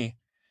said, hey,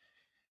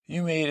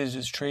 you made it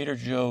as Trader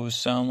Joe's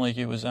sound like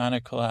it was on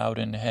a cloud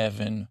in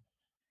heaven.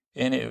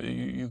 And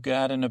you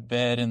got in a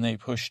bed and they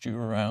pushed you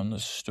around the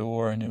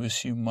store and it was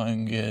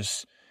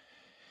humongous.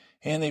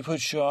 And they put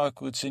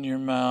chocolates in your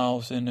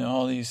mouth and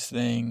all these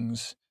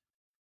things.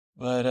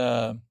 But,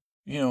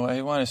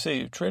 I want to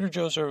say Trader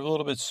Joe's are a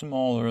little bit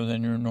smaller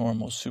than your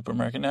normal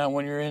supermarket. Now,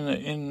 when you're in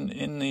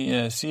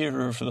the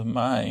theater of the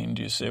mind,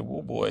 you say,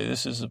 well, boy,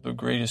 this is the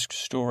greatest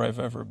store I've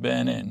ever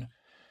been in.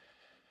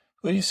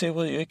 But you say,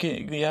 well,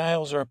 the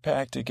aisles are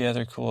packed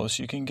together close.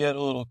 You can get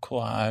a little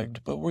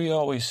clogged, but we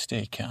always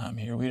stay calm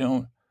here. We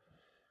don't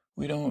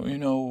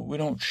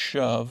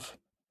shove.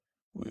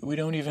 We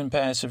don't even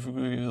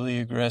passively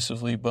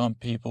aggressively bump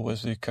people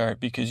with the cart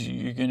because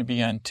you're going to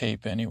be on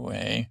tape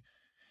anyway.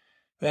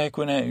 Back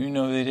when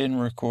they didn't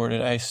record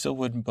it, I still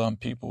wouldn't bump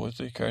people with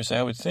the cars.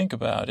 I would think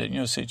about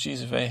it, say,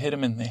 geez, if I hit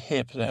them in the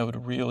hip, that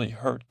would really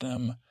hurt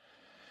them.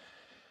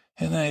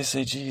 And then I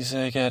say, geez,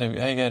 I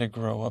gotta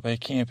grow up. I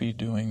can't be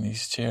doing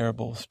these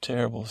terrible,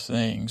 terrible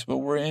things. But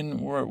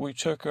we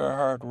took our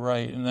hard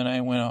right, and then I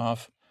went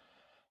off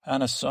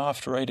on a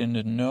soft right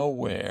into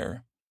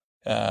nowhere.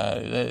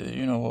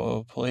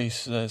 A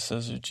place that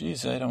says,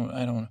 geez,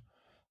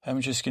 I'm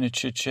just going to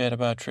chit-chat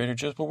about Trader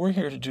Joe's, but we're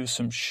here to do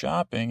some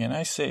shopping. And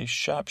I say,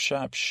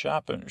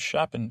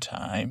 shopping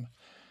time.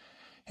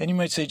 And you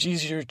might say,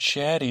 geez, you're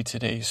chatty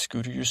today,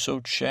 Scooter. You're so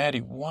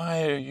chatty.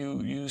 Why are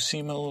you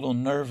seem a little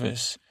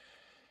nervous?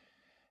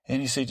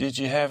 And you say, did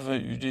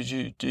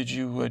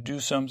you do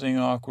something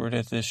awkward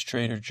at this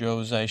Trader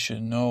Joe's I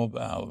should know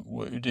about?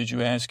 Did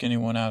you ask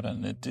anyone out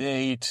on a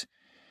date?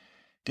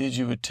 Did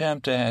you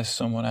attempt to ask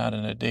someone out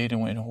on a date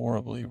and went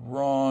horribly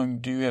wrong?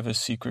 Do you have a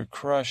secret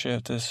crush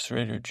at this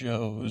Trader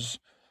Joe's?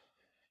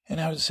 And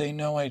I would say,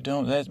 no, I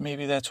don't.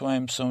 Maybe that's why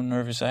I'm so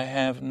nervous. I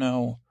have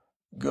no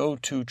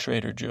go-to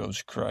Trader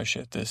Joe's crush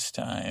at this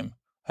time.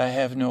 I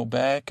have no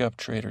backup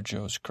Trader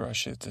Joe's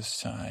crush at this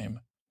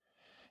time.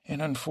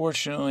 And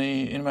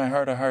unfortunately, in my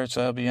heart of hearts,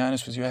 I'll be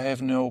honest with you, I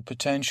have no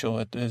potential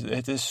at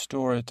this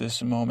store at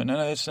this moment. And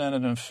that's not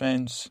an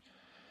offense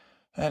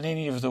at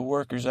any of the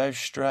workers. I've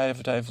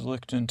strived, I've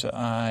looked into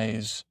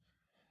eyes.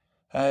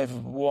 I've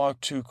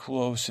walked too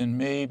close and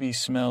maybe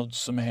smelled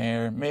some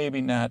hair.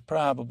 Maybe not.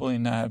 Probably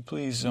not.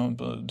 Please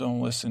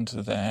don't listen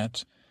to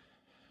that.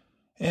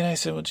 And I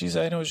said, well, geez,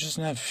 I was just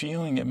not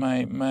feeling it.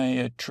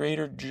 My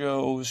Trader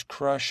Joe's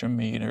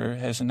crush-o-meter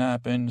has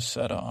not been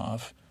set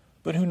off.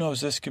 But who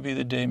knows? This could be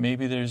the day.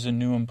 Maybe there's a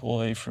new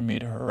employee for me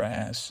to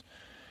harass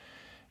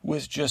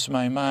with just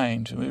my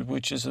mind,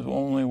 which is the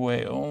only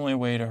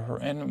way to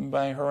harass. And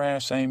by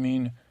harass, I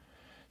mean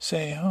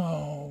say,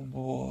 oh,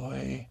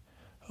 boy.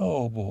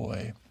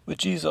 But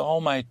geez, all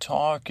my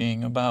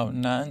talking about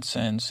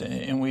nonsense,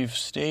 and we've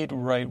stayed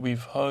right.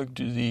 We've hugged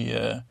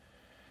the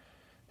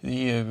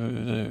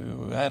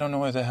I don't know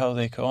what the hell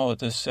they call it,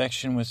 this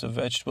section with the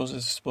vegetables.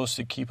 It's supposed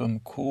to keep them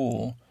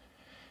cool.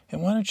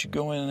 And why don't you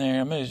go in there?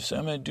 I'm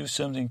gonna do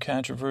something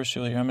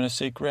controversial here. I'm gonna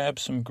say grab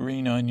some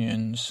green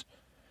onions.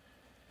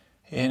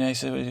 And I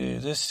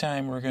said, this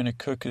time we're gonna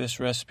cook this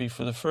recipe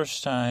for the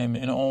first time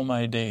in all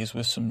my days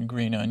with some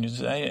green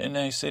onions. And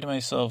I say to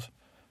myself,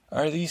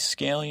 are these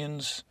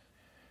scallions?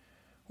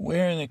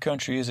 Where in the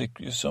country is it?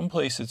 Some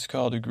places it's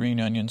called a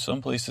green onion,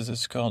 some places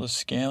it's called a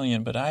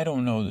scallion, but I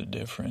don't know the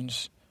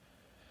difference.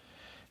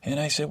 And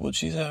I said, well,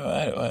 geez,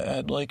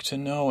 I'd like to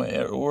know.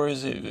 Or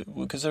is it,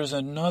 because there's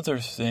another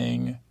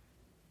thing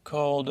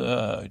called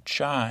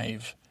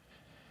chive.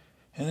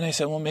 And then I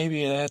said, well,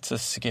 maybe that's a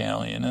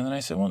scallion. And then I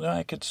said, well, no,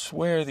 I could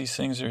swear these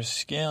things are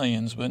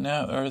scallions, but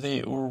now were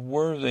they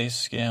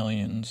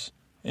scallions?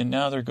 And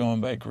now they're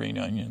going by green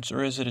onions.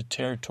 Or is it a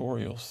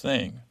territorial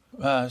thing?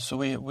 So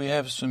we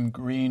have some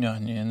green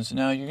onions.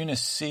 Now you're going to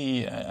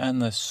see on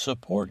the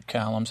support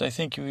columns, I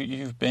think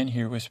you've been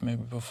here with me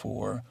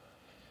before,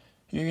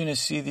 you're going to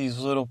see these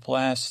little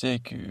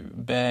plastic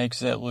bags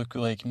that look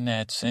like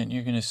nets, and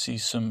you're going to see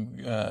some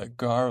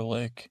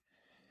garlic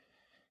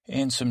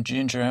and some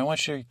ginger. I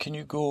want you, can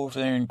you go over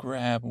there and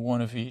grab one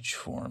of each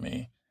for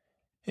me?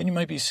 And you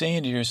might be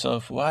saying to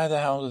yourself, why the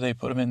hell do they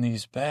put them in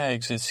these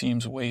bags? It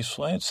seems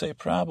wasteful. I'd say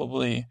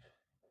probably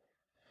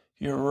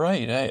you're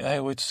right. I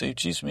would say,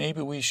 geez,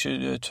 maybe we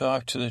should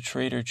talk to the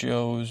Trader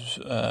Joe's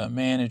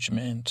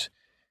management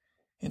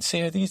and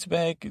say, are these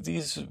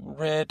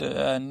red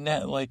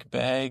net-like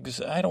bags?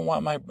 I don't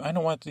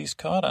want these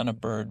caught on a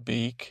bird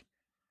beak.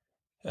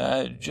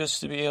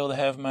 Just to be able to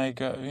have my,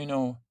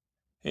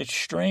 it's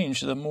strange.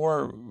 The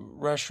more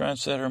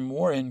restaurants that are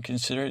more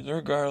inconsiderate,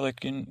 their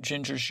garlic and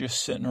ginger's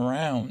just sitting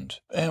around.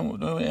 And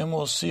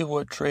we'll see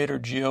what Trader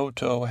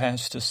Giotto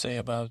has to say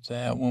about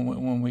that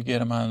when we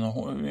get him on the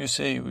horn. You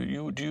say,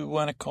 do you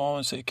want to call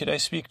and say, could I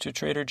speak to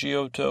Trader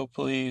Giotto,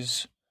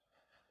 please?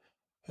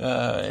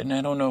 And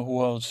I don't know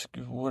who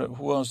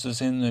else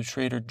is in the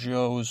Trader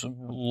Joe's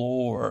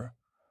lore.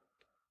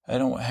 I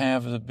don't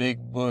have the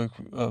big book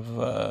of,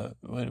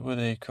 what do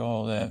they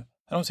call that?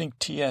 I don't think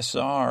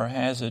TSR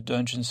has a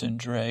Dungeons &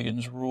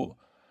 Dragons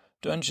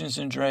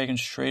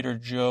Trader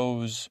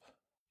Joe's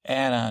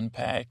add-on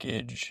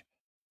package.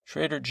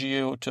 Trader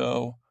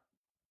Giotto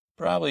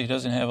probably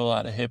doesn't have a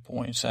lot of hit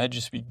points. I'd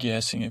just be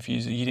guessing if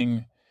he's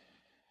eating.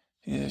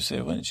 You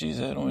say, well, geez,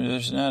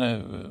 there's not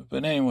a,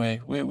 but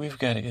anyway, we've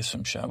got to get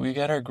some shot. We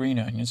got our green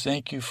onions.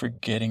 Thank you for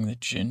getting the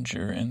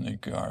ginger and the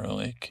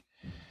garlic.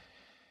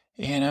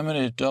 And I'm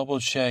going to double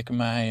check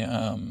my,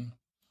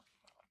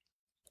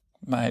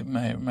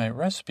 my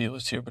recipe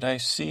list here, but I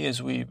see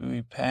as we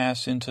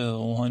pass into the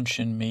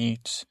luncheon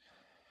meats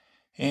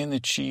and the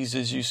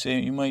cheeses,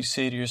 you might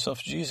say to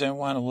yourself, geez, I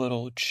want a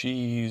little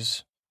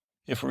cheese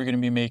if we're going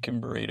to be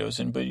making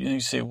burritos. But you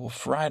say, well,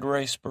 fried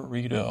rice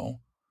burrito.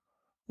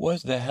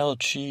 What the hell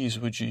cheese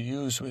would you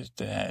use with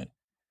that?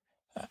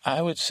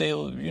 I would say,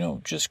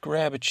 just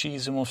grab a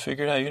cheese and we'll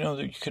figure it out.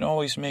 You can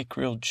always make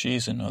grilled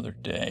cheese another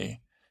day.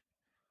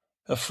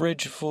 A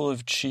fridge full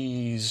of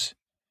cheese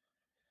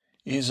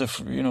is a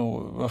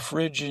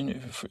fridge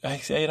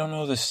I don't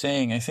know the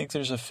saying. I think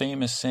there's a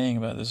famous saying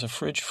about this. A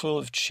fridge full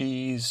of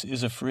cheese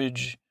is a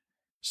fridge.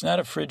 It's not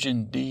a fridge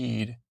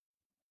indeed.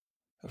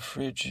 A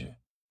fridge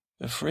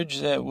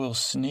that will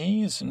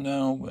sneeze?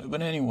 No.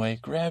 But anyway,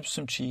 grab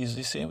some cheese.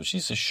 They say, well,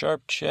 she's a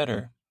sharp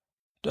cheddar.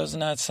 Does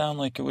not sound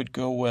like it would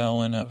go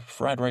well in a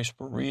fried rice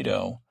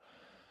burrito.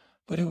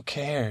 But who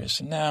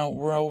cares? Now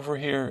we're over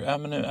here.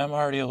 I'm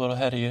already a little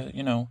ahead of you,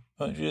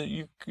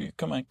 You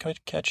come on,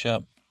 catch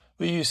up.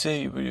 But you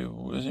say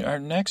our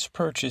next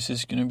purchase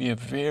is going to be a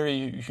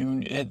very,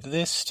 at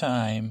this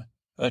time,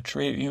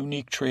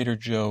 unique Trader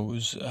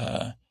Joe's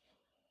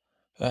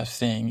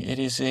thing. It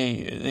is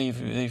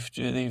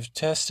they've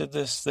tested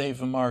this,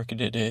 they've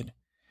marketed it,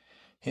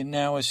 and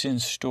now it's in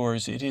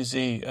stores. It is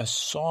a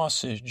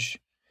sausage,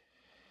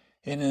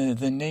 and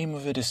the name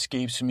of it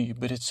escapes me,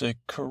 but it's a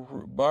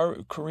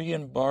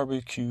Korean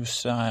barbecue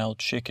style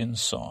chicken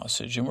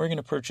sausage, and we're going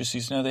to purchase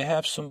these. Now they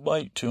have some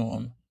bite to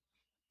them.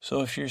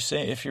 So if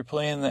you're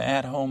playing the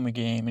at-home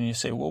game and you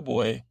say, "Whoa,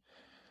 boy,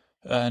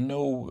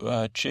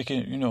 no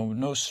chicken,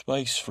 no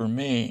spice for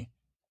me,"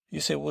 you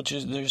say, "Well,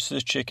 there's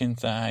the chicken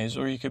thighs,"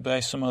 or you could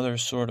buy some other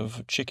sort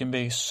of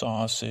chicken-based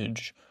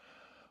sausage,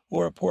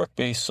 or a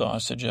pork-based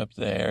sausage up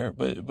there.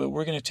 But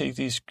we're going to take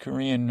these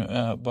Korean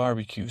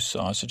barbecue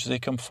sausages. They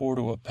come 4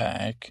 to a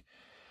pack,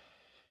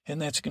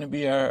 and that's going to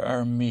be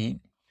our meat.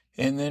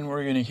 And then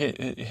we're going to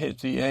hit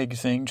the egg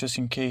thing just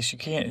in case you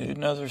can't.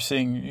 Another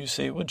thing, you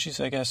say, well,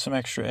 geez, I got some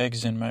extra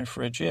eggs in my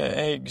fridge. Yeah,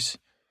 eggs.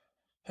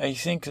 I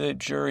think the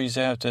jury's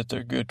out that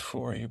they're good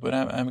for you. But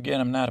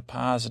I'm not a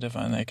positive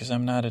on that because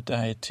I'm not a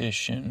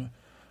dietitian.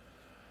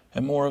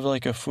 I'm more of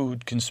like a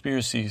food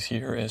conspiracy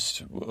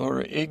theorist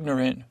or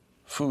ignorant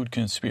food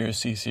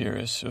conspiracy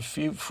theorist. A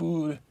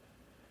food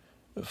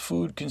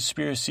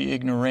conspiracy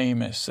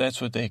ignoramus.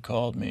 That's what they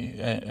called me.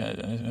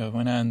 I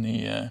went on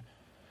the...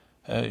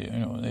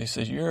 they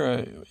said, you're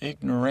a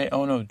ignorant,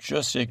 oh no,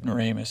 just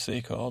ignoramus,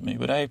 they called me,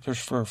 but I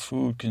prefer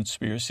food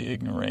conspiracy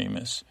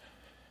ignoramus.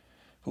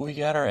 But we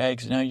got our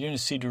eggs. Now you're going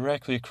to see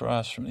directly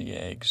across from the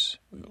eggs,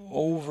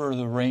 over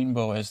the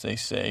rainbow, as they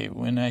say.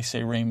 When I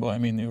say rainbow, I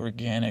mean the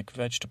organic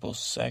vegetables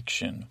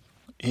section,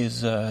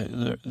 is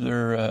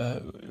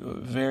their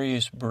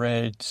various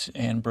breads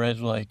and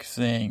bread-like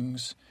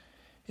things.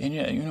 And,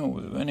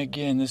 and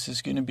again, this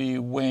is going to be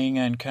weighing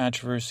on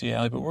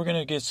controversiality, but we're going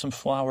to get some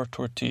flour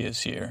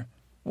tortillas here.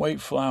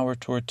 White flour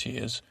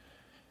tortillas.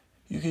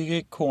 You could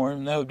get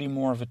corn. That would be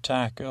more of a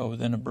taco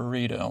than a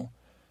burrito.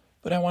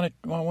 But I want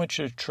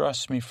you to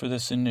trust me for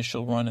this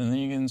initial run, and then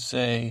you can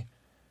say,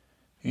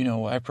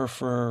 I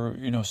prefer,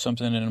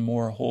 something in a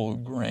more whole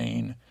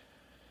grain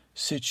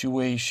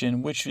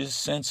situation, which is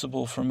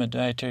sensible from a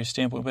dietary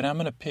standpoint. But I'm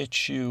going to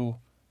pitch you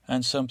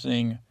on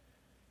something,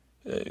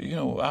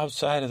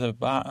 outside of the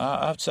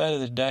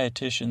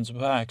dietitian's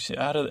box,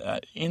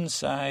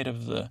 inside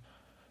of the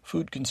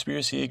food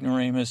conspiracy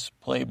ignoramus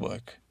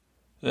playbook.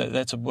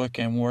 That's a book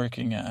I'm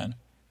working on.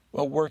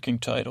 A working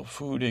title,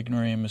 Food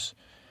Ignoramus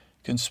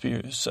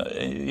Conspiracy.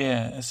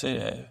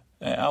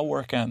 I'll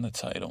work on the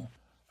title.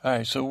 All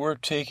right, so we're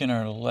taking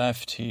our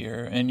left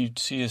here, and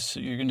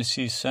you're going to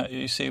see,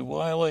 you say,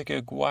 well, I like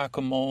a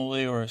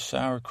guacamole or a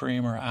sour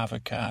cream or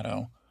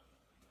avocado.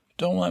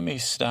 Don't let me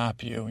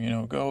stop you,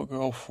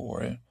 go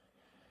for it.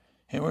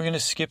 And we're going to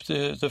skip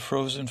the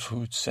frozen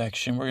food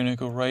section. We're going to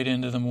go right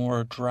into the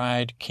more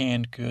dried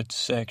canned goods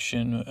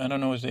section. I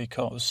don't know what they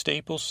call it, the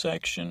staples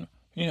section.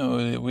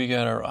 We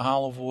got our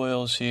olive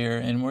oils here,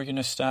 and we're going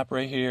to stop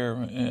right here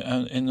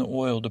in the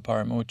oil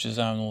department, which is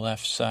on the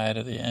left side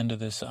of the end of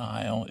this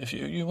aisle. If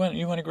you want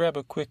to grab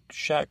a quick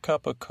shot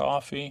cup of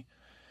coffee,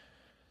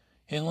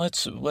 and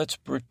let's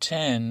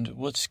pretend,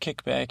 let's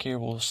kick back here,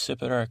 we'll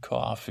sip at our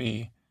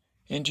coffee.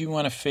 And do you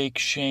want to fake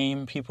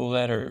shame people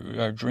that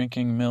are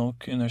drinking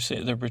milk, and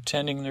they're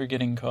pretending they're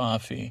getting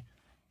coffee,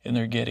 and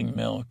they're getting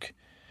milk?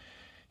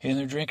 And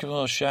they're drinking a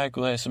little shot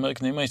glass of milk,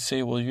 and they might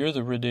say, well, you're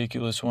the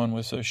ridiculous one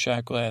with a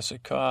shot glass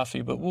of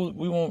coffee, but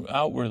we won't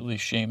outwardly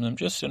shame them,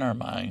 just in our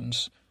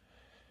minds.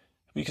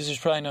 Because there's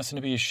probably nothing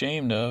to be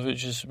ashamed of. It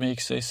just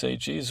makes, they say,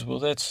 geez, well,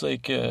 that's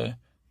like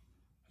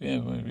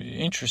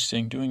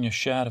interesting, doing a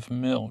shot of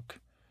milk.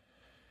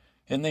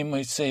 And they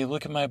might say,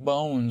 look at my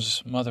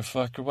bones,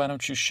 motherfucker, why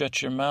don't you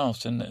shut your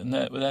mouth? And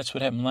that's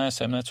what happened last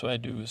time. That's what I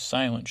do with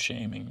silent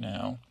shaming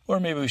now. Or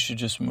maybe we should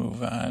just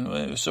move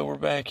on. So we're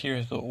back here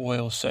at the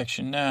oil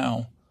section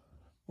now.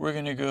 We're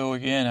going to go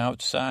again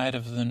outside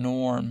of the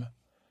norm.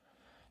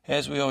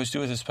 As we always do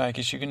with this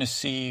podcast, you're going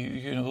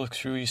to look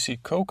through, you see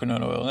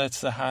coconut oil.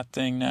 That's the hot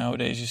thing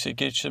nowadays. You say,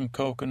 get some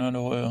coconut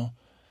oil.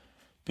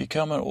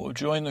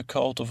 Join the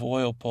cult of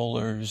oil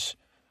pullers.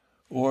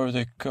 Or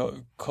the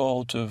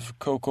cult of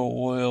cocoa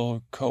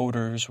oil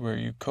coaters, where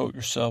you coat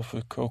yourself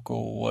with cocoa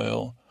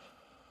oil.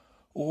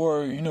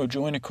 Or,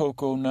 join a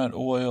coconut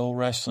oil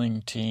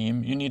wrestling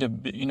team. You need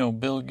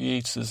Bill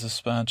Gates is the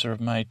sponsor of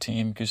my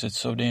team because it's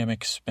so damn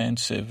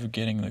expensive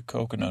getting the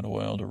coconut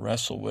oil to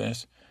wrestle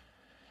with.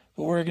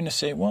 But we're going to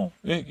say, well,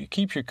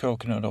 keep your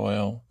coconut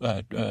oil,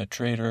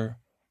 Trader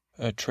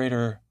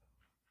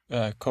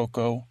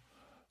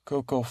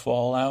Cocoa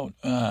Fallout,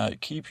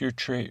 keep your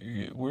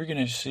tray. We're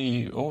going to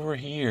see over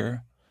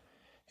here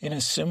in a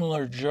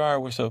similar jar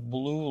with a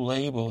blue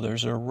label,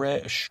 there's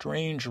a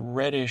strange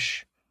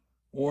reddish,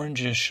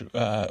 orangish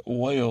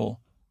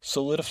oil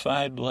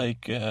solidified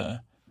like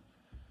the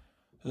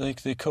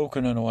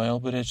coconut oil,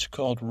 but it's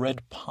called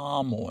red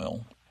palm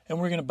oil. And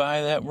we're going to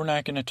buy that. We're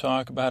not going to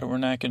talk about it. We're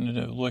not going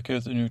to look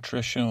at the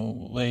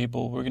nutritional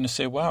label. We're going to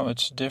say, wow,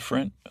 it's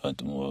different.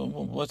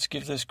 Let's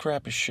give this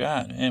crap a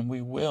shot, and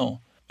we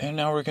will. And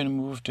now we're going to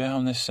move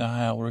down this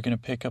aisle. We're going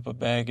to pick up a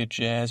bag of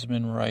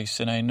jasmine rice.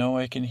 And I know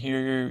I can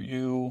hear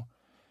you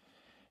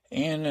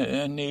and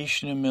a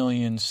nation of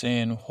millions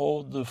saying,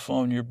 hold the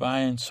phone, you're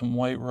buying some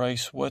white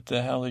rice. What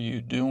the hell are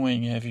you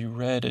doing? Have you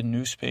read a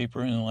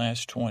newspaper in the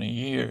last 20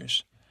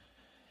 years?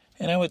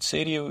 And I would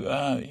say to you,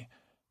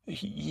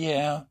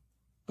 yeah,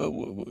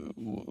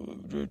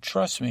 but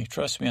trust me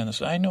on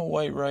this. I know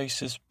white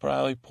rice is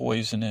probably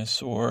poisonous,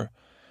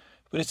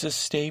 but it's a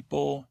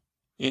staple.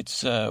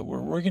 It's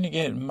we're going to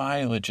get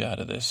mileage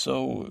out of this,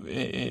 so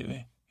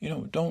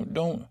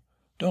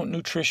don't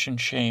nutrition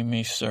shame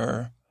me,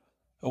 sir.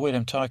 Oh wait,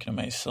 I'm talking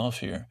to myself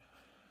here.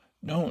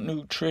 Don't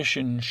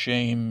nutrition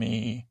shame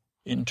me.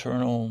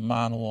 Internal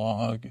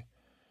monologue.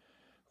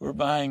 We're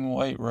buying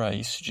white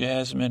rice,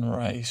 jasmine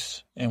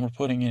rice, and we're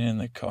putting it in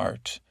the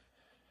cart.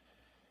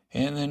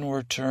 And then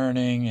we're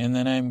turning, and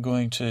then I'm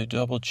going to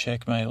double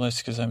check my list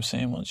because I'm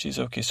saying, well, geez,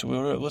 okay, so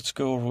let's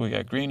go over. We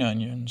got green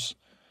onions.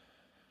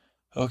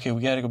 Okay,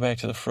 we got to go back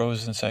to the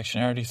frozen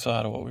section. I already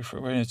thought of what we're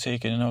going to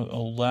take it in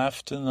a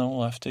left and then a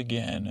left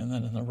again, and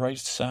then on the right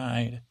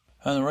side.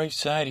 On the right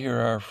side here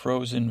are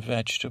frozen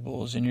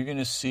vegetables, and you're going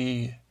to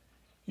see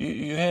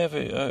you have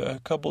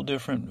a couple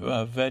different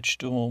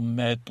vegetable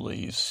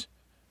medleys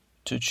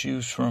to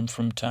choose from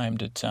time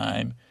to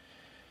time.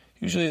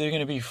 Usually they're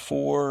going to be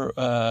 4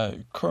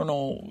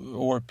 kernel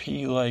or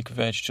pea-like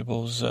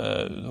vegetables.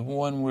 The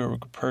one we're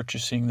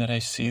purchasing that I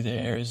see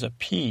there is a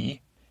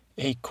pea,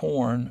 a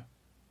corn,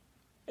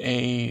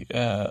 a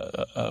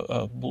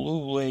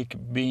blue lake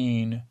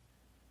bean,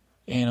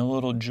 and a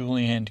little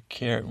julienne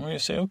carrot. We're going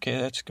to say,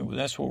 okay,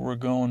 that's what we're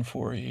going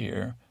for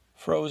here.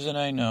 Frozen,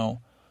 I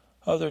know.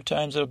 Other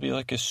times it'll be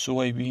like a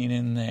soybean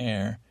in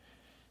there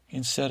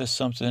instead of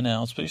something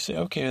else. But you say,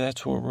 okay,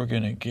 that's what we're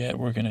going to get.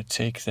 We're going to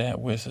take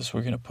that with us.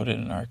 We're going to put it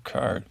in our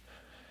cart.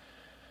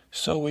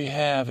 So we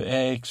have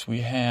eggs. We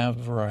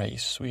have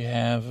rice. We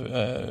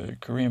have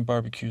Korean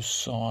barbecue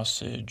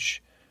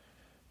sausage,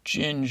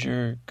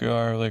 ginger,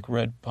 garlic,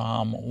 red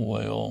palm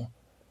oil.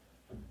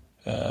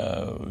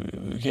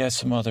 We got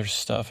some other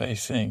stuff, I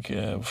think,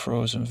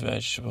 frozen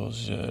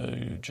vegetables,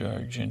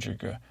 ginger,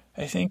 garlic.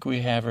 I think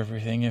we have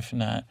everything. If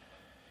not,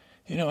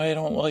 I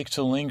don't like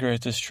to linger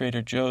at this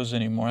Trader Joe's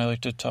anymore. I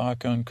like to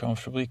talk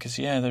uncomfortably because,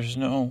 there's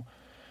no...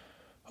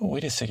 Oh,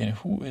 wait a second.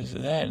 Who is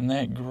that? And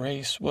that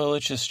Grace? Well,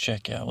 let's just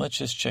check out.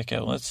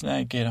 Let's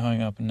not get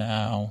hung up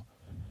now.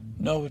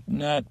 No,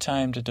 not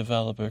time to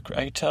develop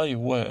I tell you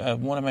what,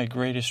 one of my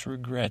greatest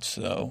regrets,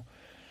 though,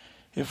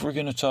 if you're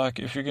going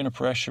to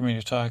pressure me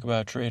to talk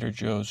about Trader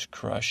Joe's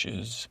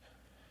crushes,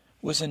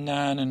 was a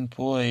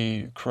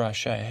non-employee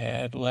crush I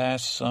had.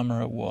 Last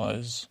summer it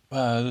was.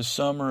 The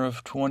summer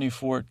of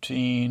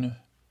 2014,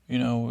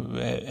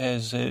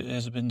 as it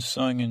has been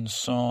sung in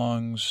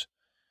songs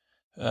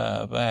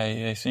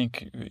by, I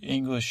think,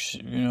 English,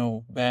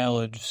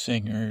 ballad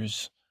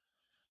singers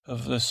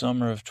of the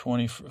summer of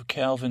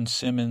Calvin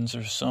Simmons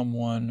or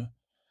someone.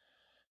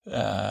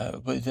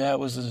 But that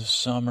was the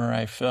summer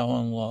I fell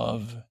in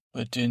love,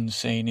 but didn't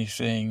say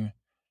anything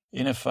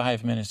in a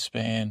 5-minute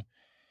span.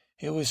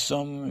 It was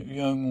some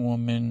young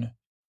woman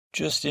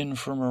just in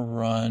from a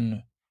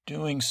run,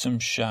 doing some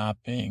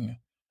shopping,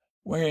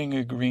 wearing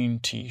a green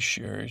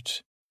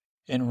T-shirt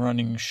and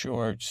running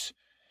shorts.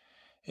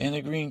 And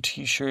the green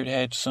T-shirt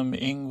had some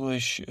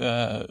English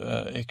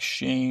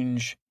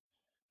exchange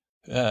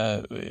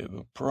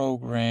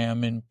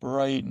program in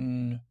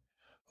Brighton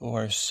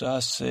or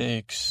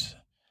Sussex.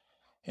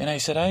 And I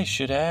said, I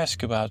should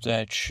ask about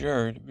that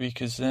shirt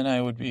because then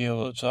I would be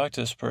able to talk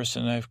to this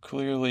person.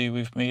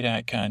 We've made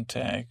eye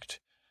contact.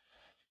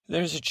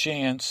 There's a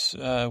chance,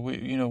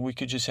 we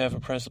could just have a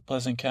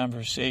pleasant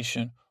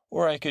conversation,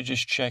 or I could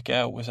just check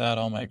out without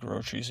all my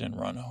groceries and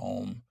run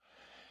home.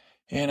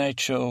 And I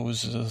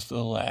chose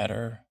the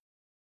latter.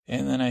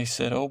 And then I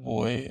said, oh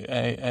boy,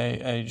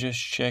 I just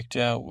checked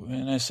out.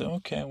 And I said,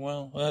 okay,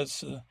 well,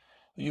 that's,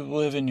 you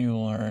live and you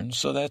learn.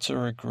 So that's a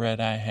regret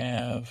I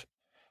have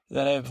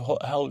that I've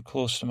held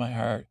close to my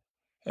heart.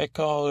 I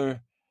call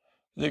her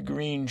the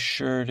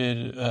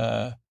green-shirted,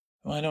 I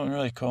don't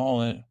really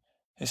call it.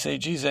 I say,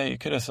 geez, I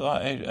could have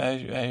thought,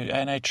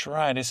 and I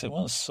tried. I said,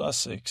 well,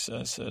 Sussex.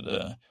 I said,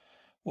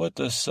 what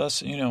the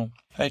Sussex,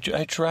 I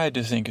tried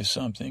to think of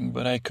something,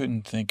 but I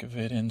couldn't think of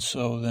it. And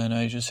so then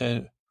I just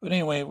said, but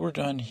anyway, we're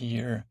done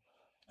here.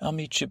 I'll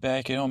meet you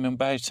back at home. And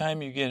by the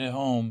time you get at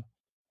home,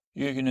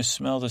 you're going to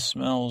smell the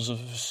smells of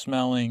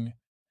smelling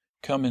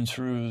coming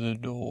through the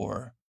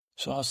door.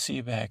 So I'll see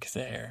you back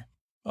there.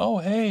 Oh,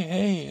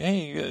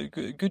 hey,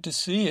 good to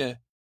see you.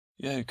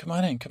 Yeah, come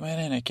on in.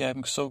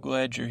 I'm so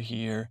glad you're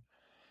here.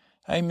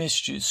 I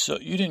missed you. So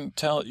you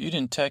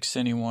didn't text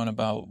anyone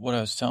about what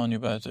I was telling you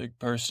about the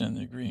person in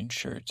the green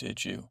shirt,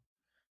 did you?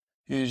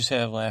 You just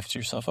have laughed to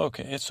yourself.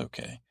 Okay, it's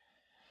okay.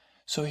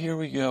 So here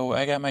we go.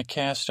 I got my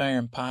cast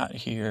iron pot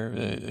here.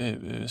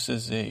 This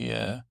is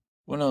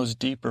one of those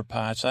deeper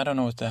pots. I don't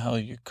know what the hell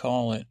you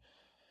call it.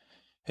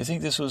 I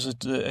think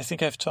I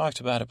think I've talked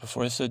about it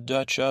before. It's a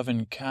Dutch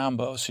oven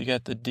combo. So you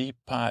got the deep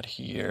pot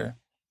here,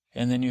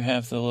 and then you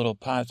have the little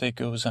pot that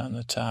goes on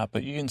the top.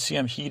 But you can see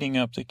I'm heating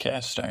up the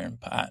cast iron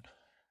pot.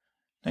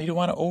 Now you don't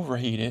want to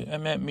overheat it.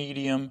 I'm at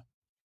medium,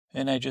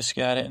 and I just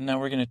got it. And now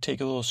we're going to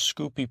take a little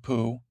scoopy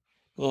poo,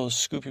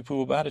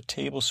 about a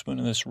tablespoon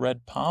of this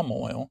red palm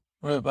oil.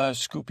 We're about a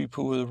scoopy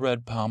poo of the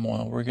red palm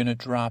oil. We're going to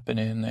drop it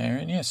in there.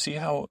 And see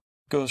how it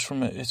goes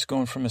it's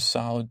going from a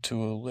solid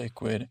to a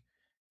liquid.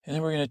 And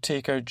then we're going to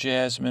take our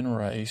jasmine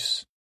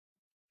rice,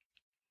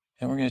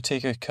 and we're going to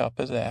take a cup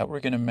of that. We're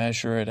going to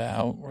measure it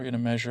out. We're going to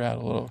measure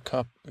out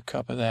a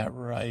cup of that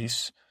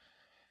rice.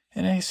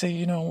 And I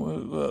say, a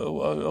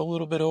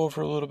little bit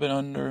over, a little bit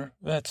under,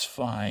 that's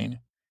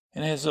fine.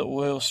 And as the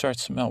oil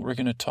starts to melt, we're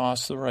going to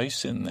toss the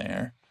rice in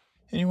there.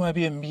 And you want to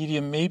be a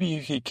medium, maybe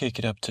you could kick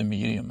it up to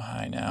medium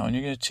high now. And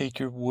you're going to take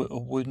your a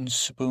wooden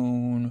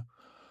spoon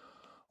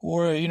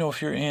Or,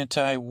 if you're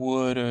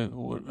anti-wood, a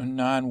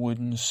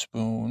non-wooden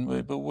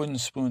spoon, but wooden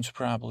spoon's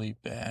probably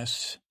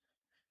best.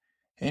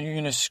 And you're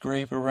going to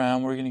scrape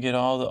around. We're going to get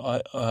all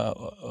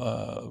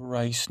the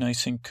rice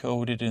nice and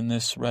coated in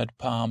this red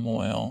palm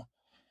oil.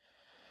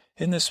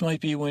 And this might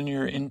be when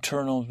your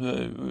internal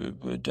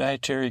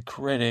dietary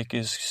critic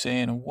is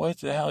saying,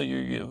 what the hell,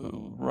 you're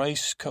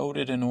rice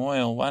coated in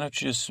oil? Why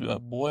don't you just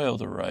boil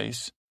the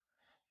rice?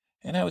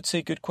 And I would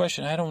say, good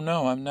question. I don't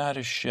know. I'm not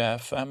a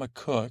chef. I'm a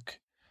cook.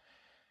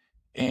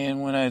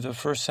 And the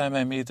first time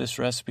I made this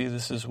recipe,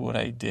 this is what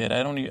I did.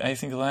 I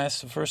think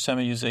the first time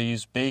I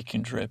used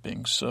bacon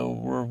dripping. So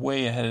we're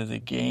way ahead of the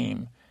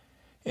game.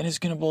 And it's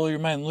going to blow your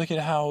mind. Look at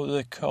how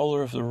the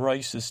color of the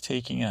rice is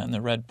taking on the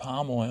red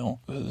palm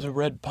oil. The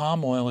red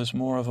palm oil is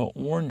more of an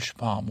orange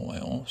palm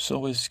oil.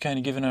 So it's kind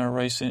of giving our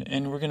rice,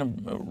 and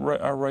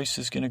our rice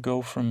is going to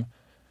go from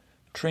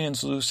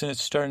translucent.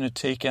 It's starting to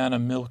take on a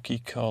milky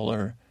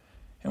color.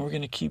 And we're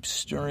going to keep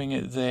stirring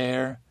it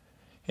there.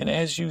 And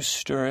as you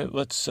stir it,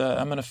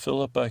 I'm going to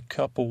fill up a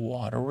cup of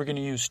water. We're going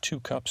to use 2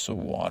 cups of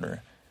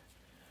water.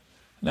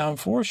 Now,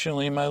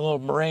 unfortunately, my little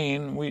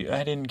brain,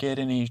 I didn't get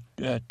any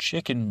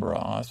chicken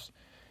broth.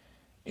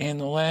 And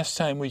the last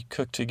time we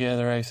cooked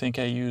together, I think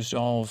I used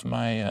all of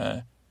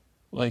my,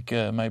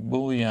 my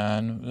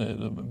bouillon,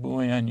 the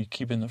bouillon you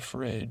keep in the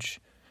fridge.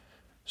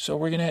 So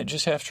we're going to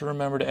just have to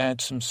remember to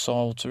add some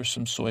salt or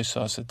some soy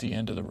sauce at the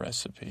end of the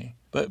recipe.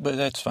 But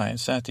that's fine.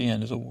 It's not the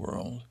end of the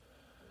world.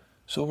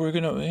 So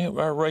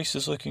our rice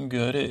is looking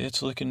good.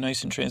 It's looking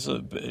nice and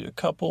translucent. A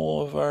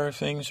couple of our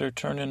things are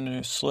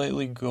turning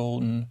slightly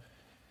golden.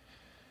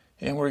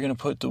 And we're going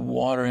to put the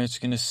water and it's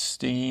going to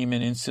steam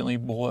and instantly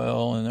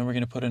boil. And then we're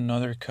going to put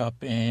another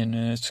cup in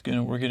and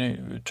we're going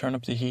to turn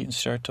up the heat and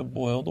start to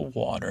boil the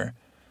water.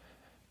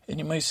 And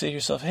you might say to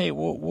yourself, hey,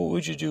 what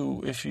would you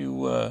do if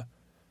you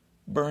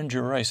burned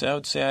your rice? I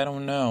would say, I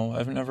don't know.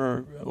 I've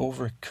never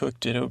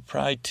overcooked it. It would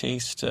probably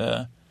taste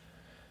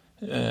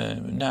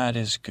not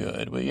as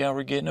good. But yeah,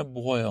 we're getting a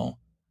boil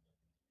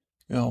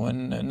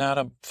going, not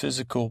a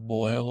physical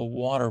boil, a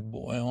water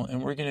boil.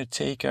 And we're going to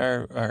take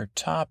our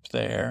top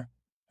there,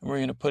 and we're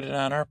going to put it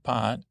on our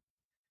pot.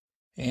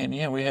 And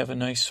yeah, we have a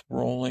nice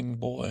rolling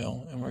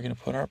boil. And we're going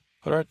to put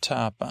our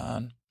top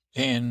on.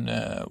 And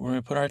we're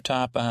going to put our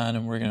top on,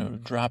 and we're going to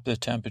drop the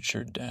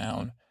temperature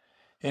down.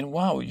 And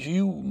wow, are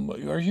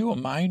you a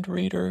mind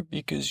reader?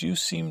 Because you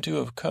seem to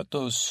have cut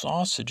those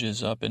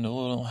sausages up into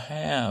little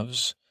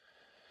halves.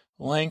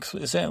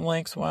 Is that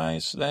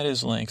lengthwise? That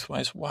is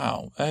lengthwise.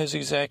 Wow, that is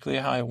exactly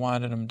how I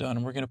wanted them done.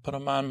 And we're going to put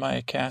them on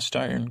my cast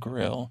iron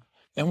grill,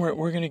 and we're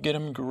going to get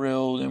them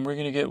grilled, and we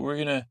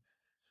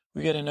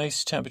get a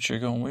nice temperature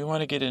going. We want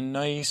to get a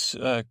nice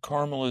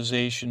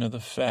caramelization of the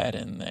fat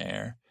in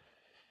there.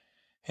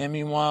 And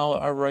meanwhile,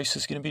 our rice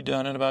is going to be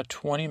done in about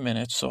 20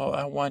 minutes. So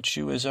I want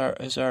you, as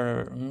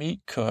our meat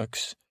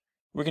cooks,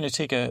 we're going to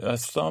take a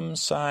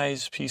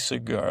thumb-sized piece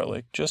of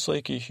garlic, just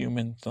like a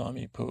human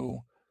thummy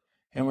poo.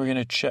 And we're going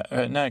to chop,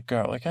 not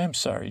garlic,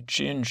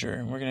 ginger.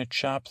 And we're going to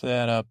chop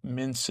that up,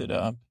 mince it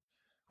up.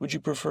 Would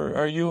you prefer,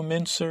 are you a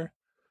mincer?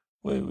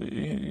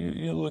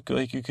 You look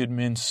like you could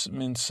mince,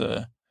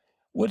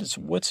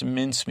 what's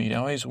mincemeat? I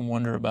always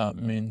wonder about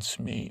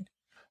mincemeat.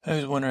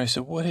 I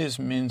said, what is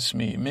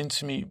mincemeat?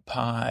 Mincemeat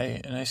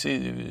pie. And I say,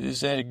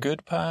 is that a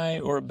good pie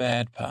or a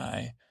bad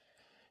pie?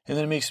 And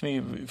then it makes me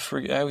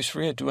forget. I always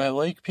forget, do I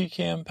like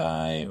pecan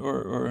pie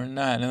or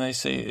not? And I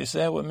say, is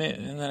that what?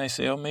 And then I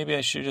say, oh, maybe I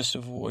should just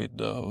avoid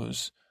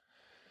those.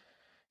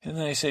 And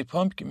then I say,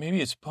 pumpkin. Maybe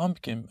it's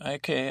pumpkin.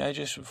 Okay,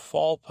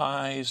 fall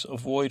pies.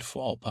 Avoid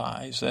fall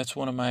pies. That's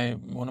one of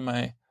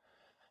my.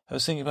 I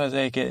was thinking about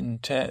that, getting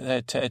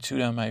that tattooed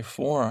on my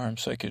forearm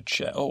so I could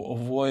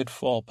avoid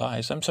fall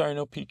pies. I'm sorry,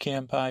 no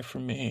pecan pie for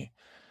me.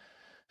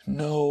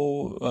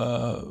 No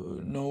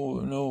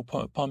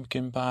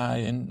pumpkin pie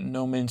and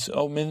no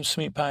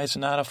mincemeat pie is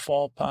not a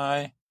fall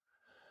pie.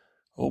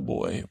 Oh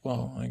boy,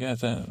 well, I got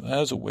that. That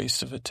was a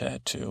waste of a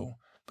tattoo.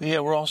 But yeah,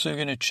 we're also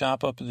going to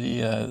chop up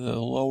the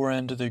lower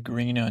end of the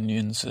green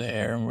onions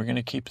there, and we're going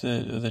to keep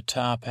the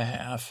top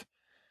half.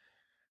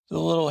 The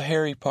little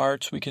hairy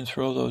parts, we can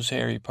throw those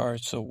hairy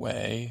parts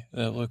away.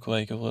 That look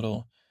like a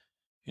little,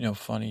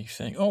 funny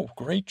thing. Oh,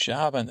 great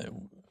job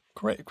on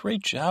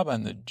great job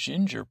on the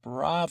ginger.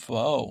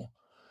 Bravo.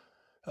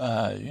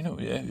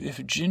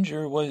 If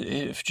ginger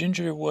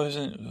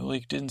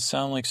wasn't didn't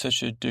sound like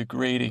such a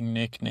degrading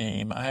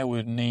nickname, I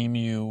would name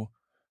you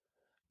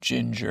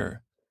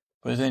Ginger.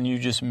 But then you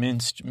just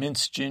minced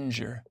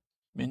ginger.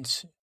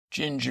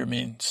 Ginger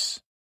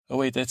mince. Oh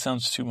wait, that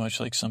sounds too much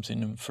like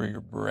something for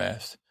your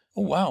breath.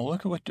 Oh, wow,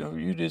 look at what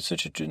you did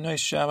such a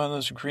nice job on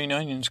those green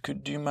onions.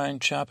 Do you mind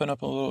chopping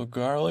up a little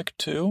garlic,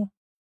 too?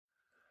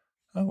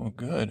 Oh,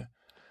 good.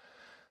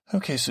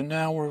 Okay, so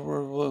now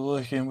we're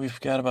looking. We've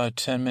got about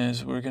 10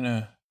 minutes. We're going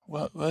to,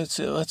 let's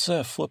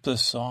flip the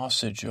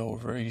sausage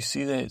over. You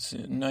see that it's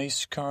a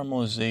nice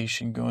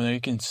caramelization going there. You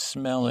can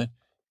smell it.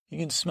 You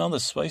can smell the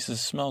spices.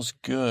 It smells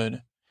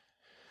good.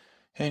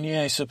 And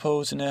yeah, I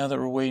suppose now that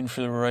we're waiting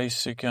for the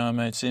rice to come,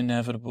 it's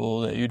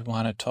inevitable that you'd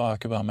want to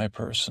talk about my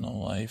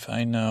personal life.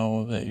 I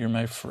know that you're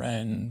my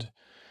friend.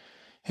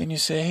 And you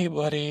say, hey,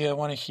 buddy, I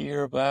want to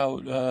hear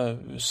about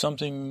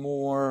something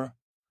more.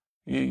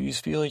 You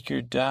feel like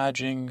you're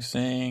dodging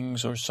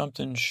things or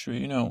something,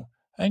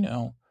 I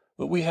know.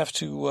 But we have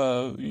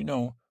to,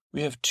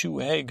 we have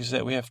 2 eggs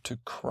that we have to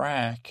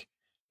crack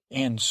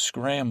and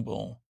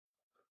scramble.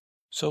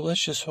 So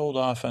let's just hold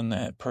off on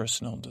that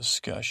personal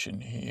discussion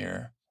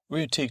here. We're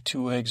going to take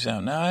 2 eggs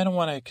out. Now, I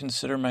don't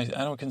consider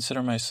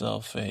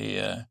myself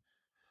an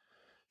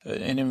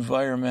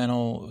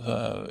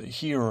environmental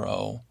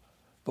hero,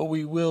 but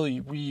we will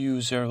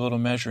reuse our little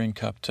measuring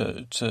cup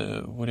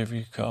to whatever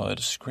you call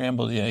it,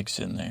 scramble the eggs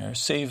in there.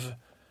 Save,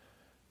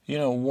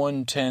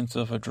 1/10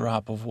 of a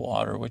drop of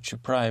water, which you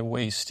probably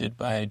wasted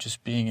by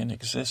just being in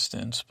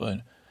existence, but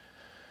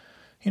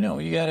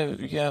you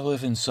gotta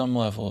live in some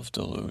level of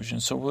delusion.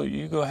 So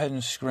you go ahead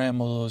and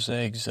scramble those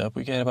eggs up.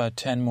 We got about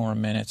 10 more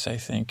minutes, I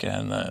think,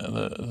 on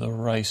the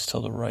rice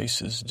till the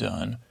rice is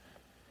done.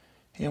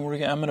 And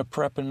I'm gonna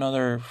prep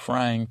another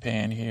frying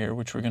pan here,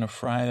 which we're gonna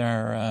fry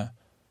our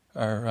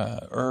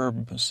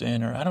herbs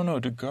in, or I don't know,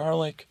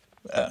 garlic.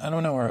 I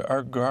don't know.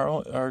 Are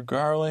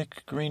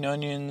garlic, green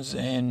onions,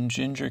 and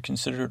ginger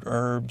considered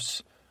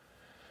herbs?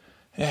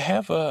 I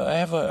have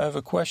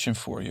a question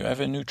for you. I have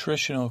a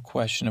nutritional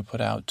question to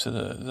put out to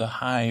the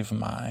hive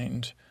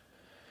mind,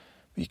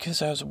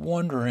 because I was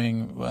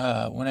wondering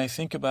when I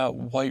think about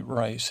white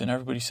rice, and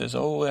everybody says,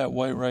 "Oh, that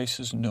white rice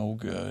is no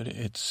good."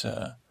 It's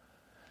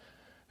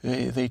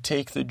they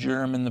take the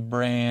germ and the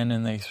bran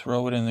and they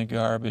throw it in the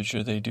garbage,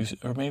 or they do,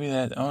 or maybe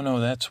that. Oh no,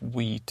 that's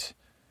wheat.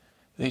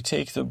 They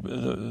take the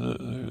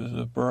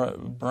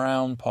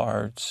brown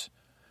parts.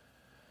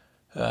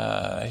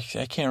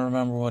 I can't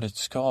remember what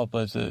it's called,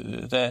 but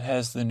that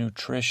has the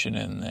nutrition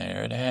in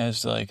there. It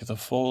has like the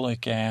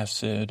folic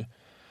acid.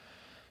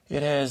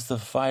 It has the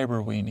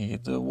fiber we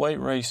need. The white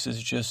rice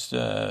is just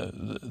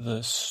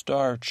the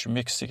starch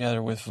mixed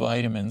together with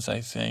vitamins,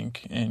 I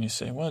think. And you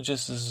say, well,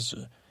 just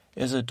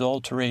as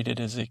adulterated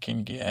as it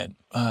can get.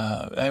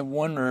 I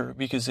wonder,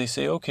 because they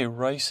say, okay,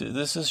 rice,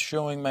 this is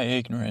showing my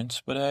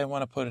ignorance, but I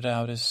want to put it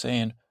out as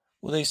saying,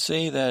 well, they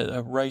say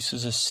that rice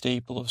is a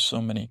staple of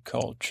so many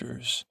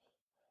cultures.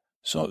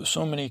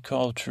 So many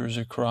cultures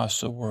across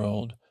the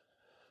world,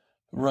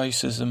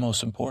 rice is the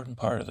most important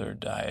part of their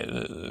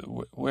diet,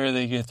 where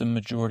they get the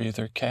majority of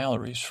their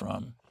calories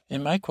from.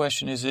 And my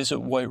question is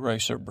it white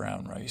rice or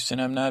brown rice?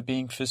 And I'm not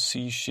being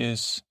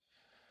facetious,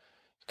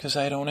 because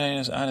I don't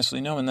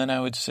honestly know. And then I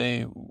would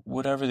say,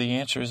 whatever the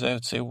answer is, I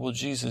would say, well,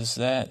 geez, is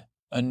that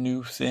a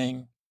new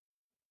thing?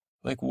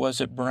 Like, was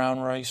it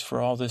brown rice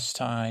for all this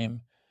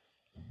time?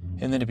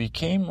 And then it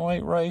became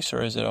white rice,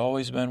 or has it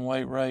always been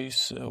white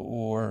rice,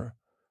 or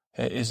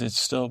is it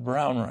still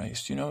brown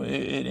rice? It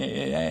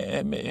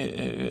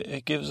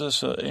gives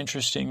us an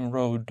interesting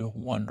road to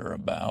wonder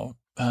about.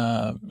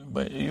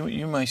 But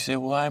you might say,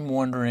 well, I'm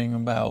wondering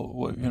about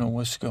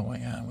what's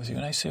going on with you.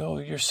 And I say, oh,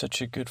 you're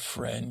such a good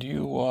friend.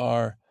 You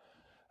are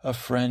a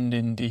friend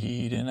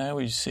indeed. And I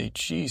would say,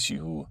 geez,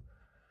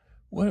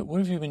 what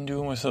have you been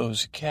doing with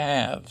those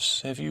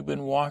calves? Have you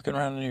been walking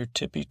around on your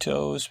tippy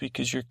toes?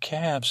 Because your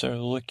calves are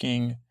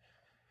looking,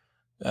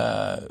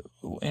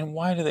 and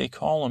why do they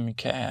call them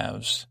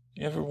calves?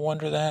 You ever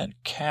wonder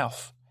that?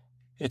 Calf.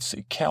 It's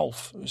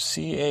calf,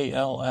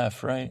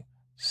 C-A-L-F, right?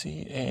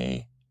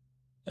 C-A-L-F.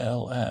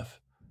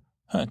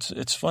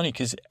 It's funny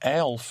because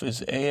ALF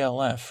is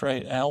A-L-F,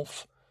 right?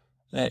 ALF,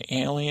 that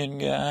alien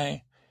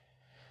guy.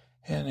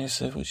 And they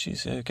said, well, she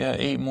said, got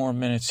 8 more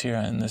minutes here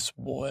on this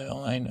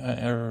boil,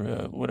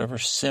 or whatever,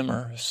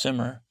 simmer.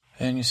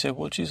 And you say,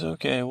 well, geez,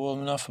 okay, well,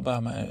 enough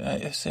about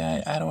I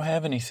say, I don't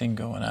have anything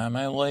going on.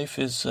 My life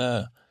is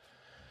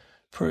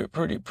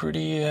pretty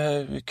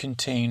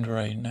contained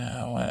right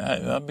now.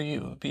 I'll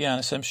be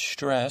honest, I'm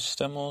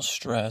stressed. I'm a little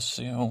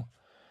stressed,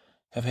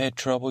 I've had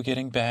trouble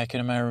getting back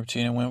into my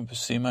routine. I went to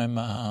see my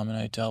mom, and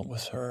I dealt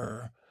with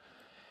her.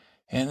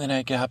 And then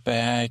I got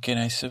back, and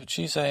I said,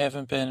 geez, I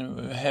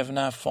have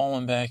not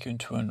fallen back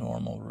into a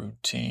normal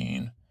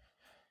routine.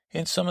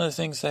 And some of the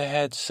things I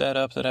had set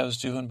up that I was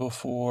doing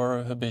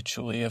before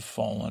habitually have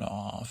fallen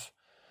off.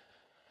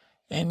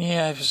 And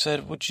yeah, I've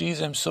said, well,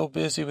 geez, I'm so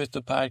busy with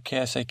the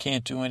podcast, I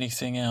can't do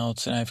anything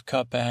else. And I've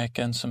cut back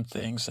on some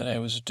things that I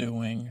was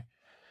doing,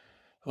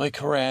 like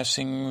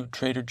harassing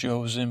Trader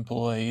Joe's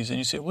employees. And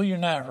you say, well, you're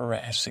not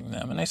harassing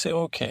them. And I say,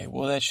 okay,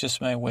 well, that's just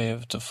my way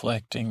of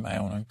deflecting my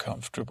own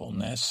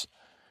uncomfortableness.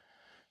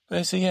 But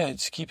I say, yeah,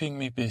 it's keeping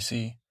me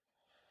busy.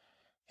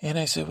 And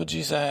I said, well,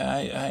 geez,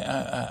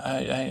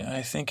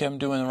 I think I'm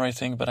doing the right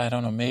thing, but I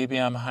don't know. Maybe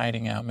I'm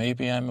hiding out.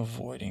 Maybe I'm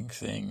avoiding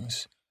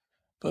things,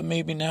 but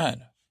maybe not.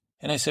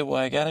 And I said, well,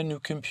 I got a new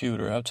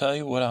computer. I'll tell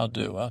you what I'll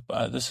do.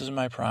 This is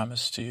my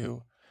promise to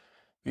you.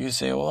 You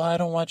say, well, I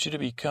don't want you to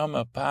become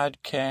a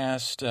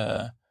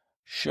podcast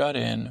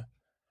shut-in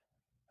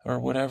or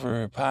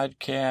whatever,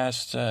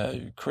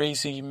 podcast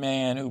crazy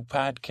man who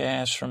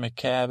podcasts from a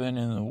cabin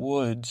in the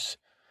woods.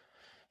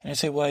 And I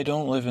say, well, I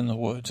don't live in the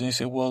woods. And they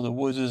say, well, the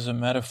woods is a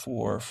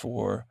metaphor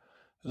for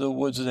the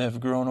woods that have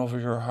grown over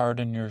your heart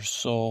and your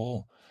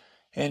soul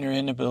and your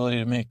inability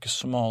to make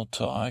small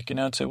talk. And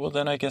I'd say, well,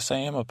 then I guess I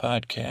am a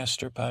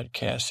podcaster,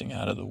 podcasting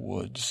out of the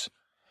woods.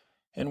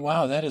 And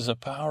wow, that is a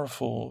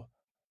powerful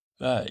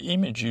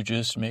image you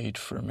just made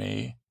for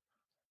me.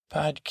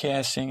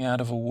 Podcasting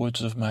out of a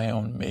woods of my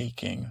own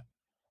making.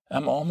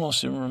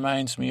 It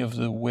reminds me of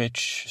the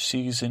witch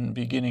season,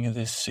 beginning of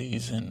this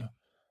season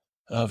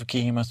of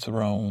Game of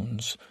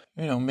Thrones.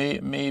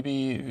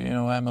 Maybe,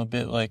 I'm a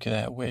bit like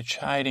that witch,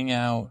 hiding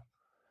out,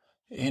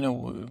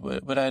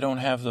 but I don't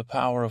have the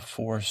power of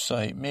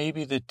foresight.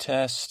 Maybe the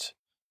taste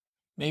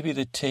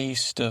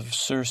of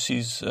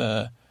Cersei's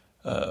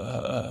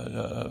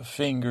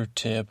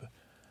fingertip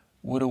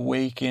would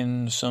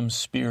awaken some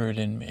spirit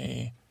in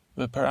me,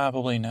 but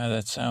probably not.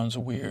 That sounds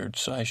weird,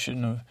 so I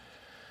shouldn't have.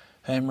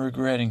 I'm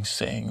regretting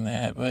saying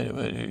that, but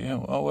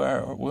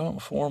we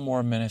want 4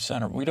 more minutes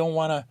on it. We don't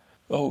want to.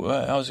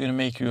 I was going to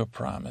make you a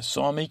promise,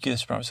 so I'll make you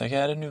this promise. I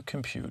got a new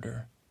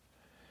computer,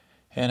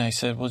 and I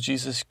said, well,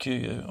 Jesus,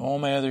 all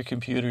my other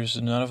computers,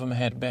 none of them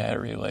had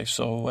battery life,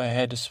 so I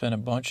had to spend a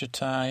bunch of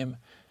time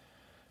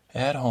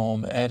at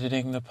home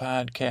editing the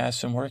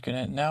podcast and working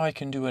it. Now I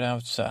can do it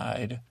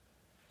outside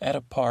at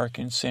a park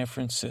in San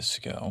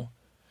Francisco,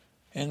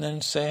 and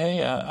then say,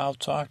 hey, I'll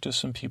talk to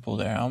some people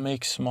there. I'll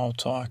make small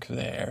talk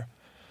there.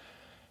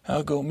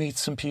 I'll go meet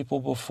some people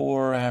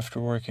before or after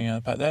working on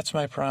the podcast. That's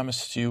my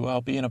promise to you. I'll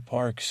be in a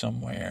park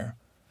somewhere.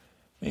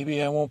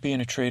 Maybe I won't be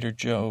in a Trader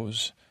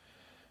Joe's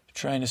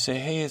trying to say,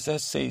 hey, does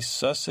that say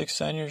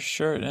Sussex on your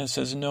shirt? And it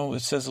says, no,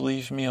 it says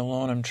leave me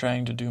alone. I'm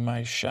trying to do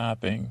my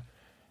shopping.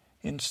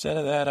 Instead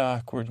of that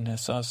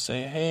awkwardness, I'll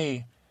say,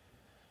 hey,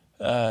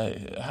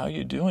 how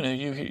you doing?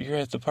 You're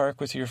at the park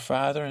with your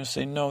father? And I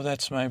say, no,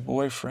 that's my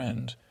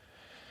boyfriend.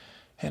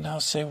 And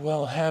I'll say,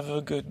 well, have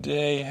a good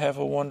day. Have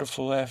a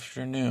wonderful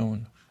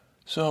afternoon.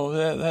 So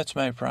that's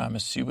my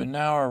promise to you. But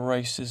now our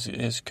rice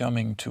is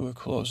coming to a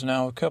close.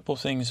 Now, a couple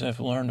things I've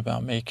learned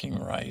about making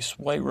rice.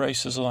 White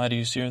rice is a lot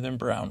easier than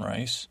brown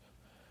rice.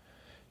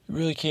 You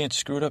really can't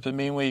screw it up. The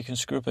main way you can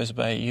screw it up is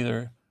by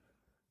either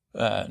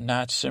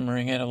not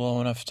simmering at a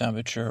low enough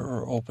temperature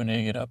or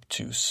opening it up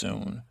too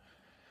soon.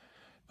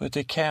 But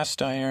the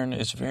cast iron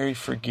is very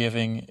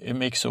forgiving. It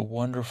makes a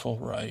wonderful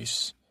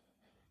rice.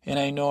 And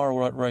I know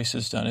what rice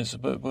has done is,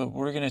 but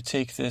we're going to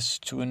take this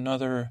to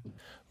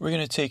we're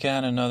going to take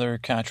on another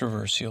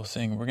controversial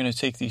thing. We're going to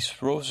take these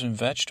frozen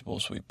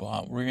vegetables we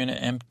bought. We're going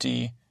to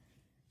empty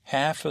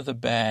half of the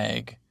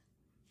bag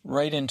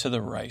right into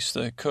the rice,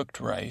 the cooked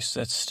rice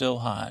that's still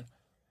hot.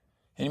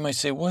 And you might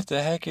say, what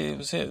the heck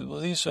is it?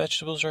 Well, these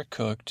vegetables are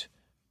cooked.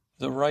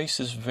 The rice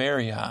is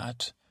very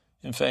hot.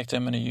 In fact,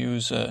 I'm going to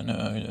use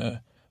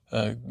a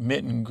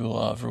mitten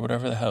glove or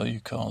whatever the hell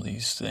you call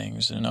these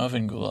things, an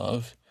oven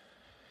glove.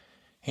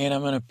 And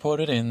I'm going to put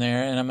it in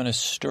there, and I'm going to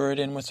stir it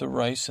in with the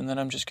rice, and then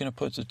I'm just going to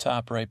put the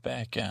top right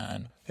back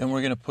on. And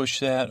we're going to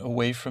push that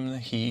away from the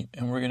heat,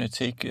 and we're going to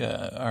take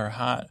our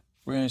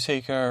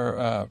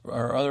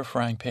other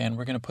frying pan.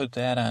 We're going to put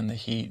that on the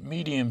heat,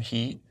 medium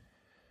heat.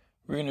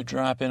 We're going to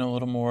drop in a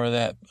little more of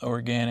that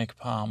organic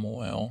palm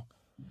oil.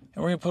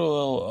 And we're going to put a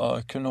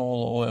little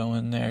canola oil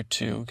in there,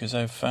 too, because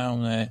I've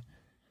found that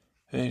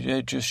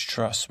it just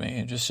trust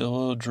me. Just a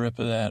little drip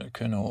of that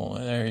canola.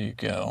 There you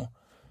go.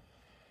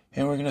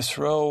 And we're going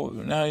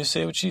to now you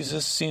say, well, geez,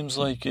 this seems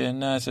like we're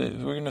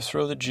going to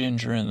throw the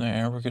ginger in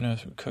there. We're going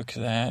to cook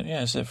that. Yeah,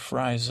 as it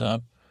fries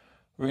up,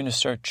 we're going to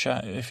start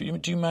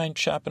do you mind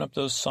chopping up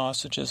those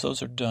sausages?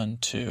 Those are done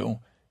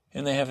too.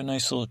 And they have a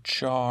nice little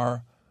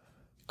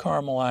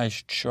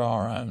caramelized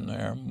char on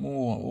there.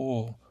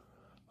 Ooh.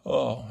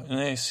 Oh,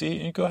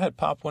 and go ahead,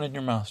 pop one in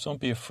your mouth.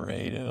 Don't be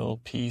afraid. A little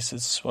piece.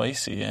 It's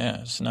spicy.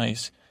 Yeah, it's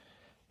nice.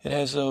 It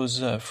has those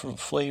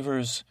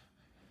flavors.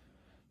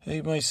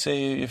 You might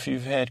say if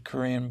you've had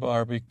Korean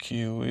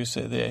barbecue, I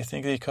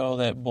think they call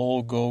that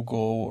bulgogi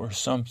or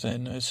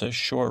something. It's a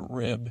short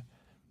rib.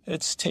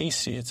 It's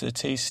tasty. It's a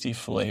tasty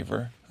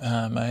flavor.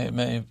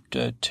 I'm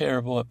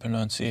terrible at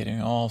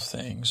pronunciating all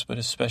things, but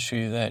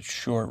especially that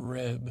short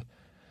rib.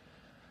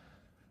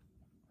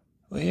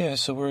 Well, yeah,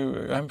 so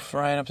I'm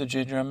frying up the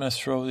ginger. I'm going to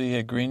throw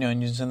the green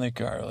onions and the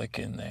garlic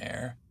in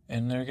there,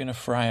 and they're going to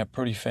fry up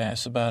pretty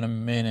fast, about a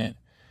minute.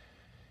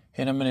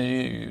 And I'm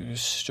going to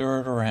stir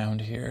it around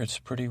here. It's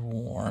pretty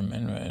warm.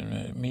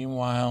 And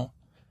meanwhile,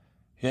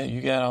 yeah, you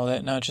got all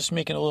that. Now just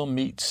making a little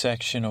meat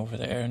section over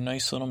there, a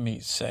nice little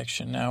meat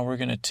section. Now we're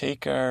going to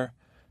take our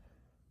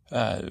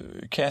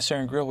cast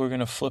iron grill. We're going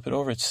to flip it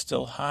over. It's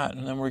still hot.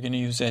 And then we're going to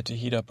use that to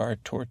heat up our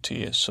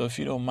tortillas. So if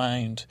you don't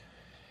mind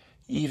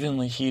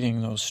evenly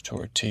heating those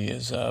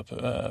tortillas up,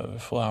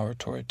 flour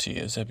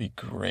tortillas, that'd be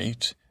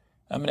great.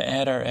 I'm going to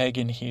add our egg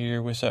in here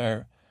with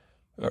our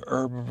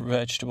herb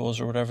vegetables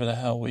or whatever the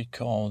hell we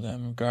call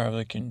them,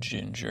 garlic and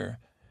ginger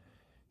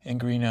and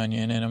green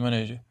onion. And I'm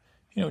going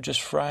to,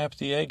 just fry up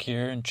the egg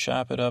here and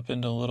chop it up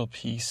into little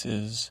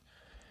pieces.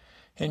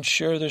 And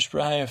sure, there's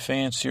probably a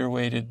fancier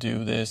way to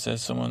do this,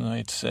 as someone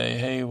might say,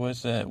 hey,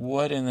 what's that?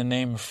 What in the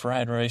name of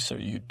fried rice are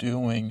you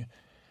doing?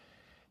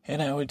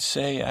 And I would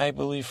say I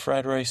believe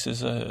fried rice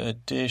is a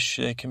dish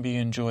that can be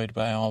enjoyed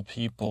by all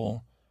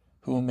people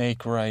who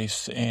make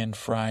rice and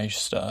fry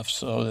stuff.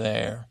 So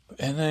there.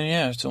 And then,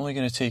 yeah, it's only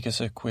going to take us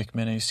a quick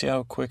minute. You see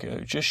how quick,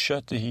 just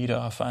shut the heat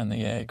off on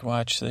the egg.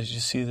 Watch this. You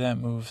see that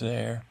move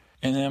there?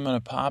 And then I'm going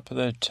to pop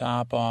the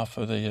top off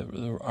of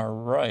our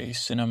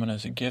rice, and I'm going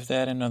to give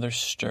that another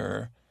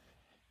stir.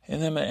 And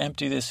then I'm going to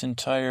empty this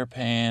entire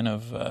pan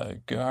of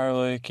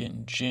garlic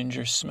and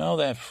ginger. Smell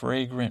that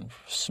fragrant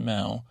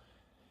smell.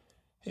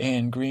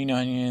 And green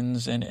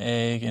onions and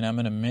egg, and I'm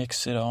going to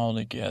mix it all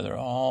together.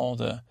 All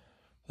the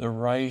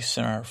rice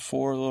and our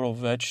 4 little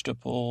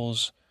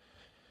vegetables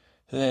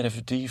that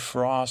have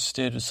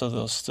defrosted, so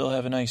they'll still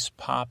have a nice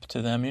pop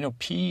to them. You know,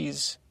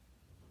 peas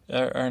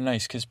are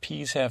nice because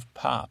peas have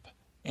pop,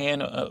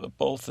 and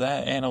both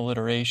that and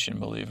alliteration,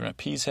 believe it or not.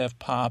 Peas have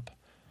pop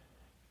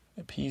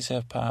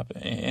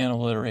and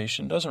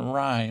alliteration. It doesn't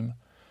rhyme,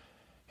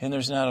 and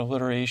there's not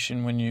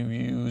alliteration when you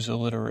use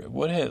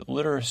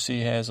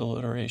literacy has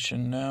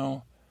alliteration?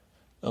 No.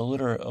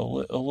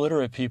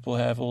 Illiterate people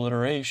have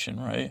alliteration,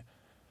 right?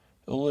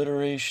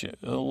 Alliteration,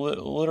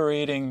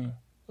 alliterating,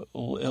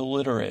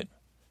 illiterate,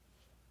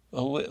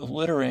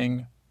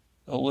 littering,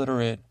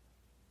 illiterate,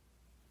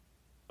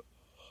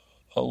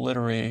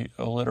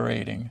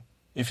 alliterating.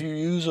 If you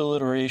use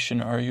alliteration,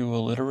 are you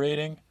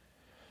alliterating?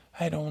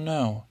 I don't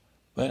know.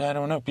 But I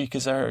don't know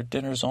because our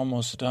dinner's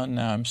almost done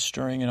now. I'm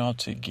stirring it all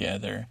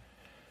together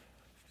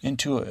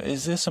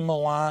is this a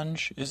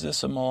melange?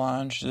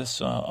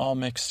 This all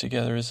mixed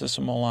together, is this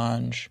a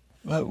melange?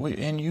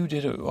 And you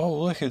did it. Oh,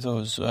 look at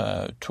those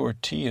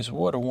tortillas.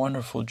 What a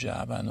wonderful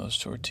job on those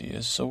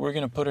tortillas. So we're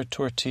going to put a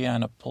tortilla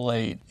on a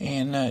plate.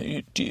 And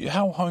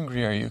how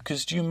hungry are you?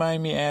 Because do you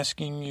mind me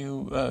asking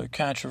you a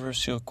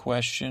controversial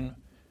question?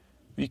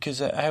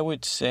 Because I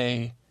would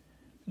say,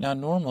 now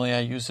normally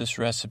I use this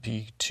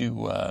recipe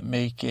to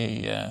make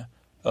a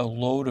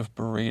load of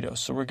burritos.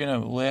 So we're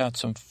going to lay out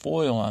some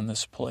foil on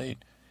this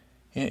plate.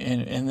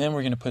 And then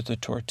we're going to put the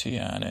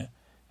tortilla on it.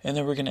 And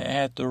then we're going to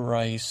add the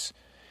rice.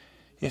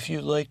 If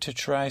you'd like to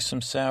try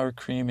some sour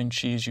cream and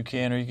cheese, you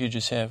can, or you could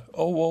just have,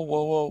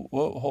 whoa,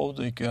 hold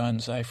the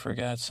guns, I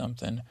forgot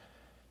something.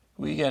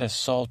 We got to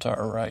salt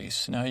our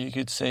rice. Now, you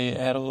could say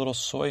add a little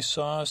soy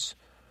sauce,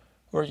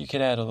 or you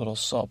could add a little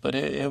salt, but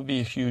it would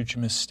be a huge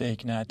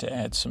mistake not to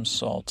add some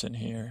salt in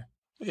here.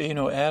 You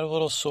know, add a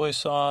little soy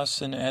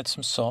sauce and add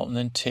some salt, and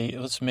then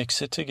let's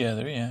mix it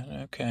together. Yeah,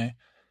 okay.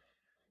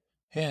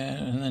 Yeah,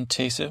 and then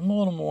taste it. A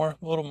little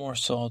more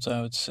salt,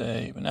 I would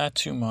say, but not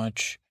too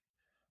much.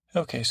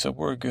 Okay, so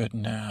we're good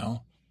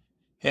now,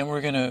 and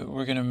we're gonna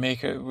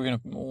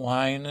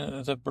line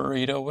the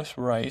burrito with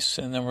rice,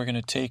 and then we're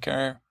gonna take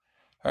our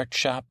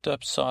chopped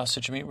up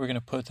sausage meat. We're gonna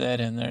put that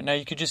in there. Now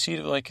you could just eat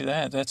it like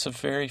that. That's a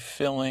very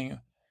filling.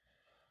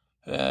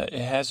 It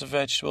has a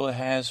vegetable. It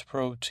has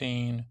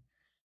protein.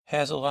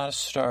 Has a lot of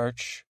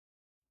starch.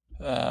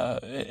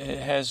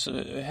 It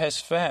has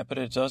fat, but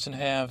it doesn't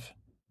have.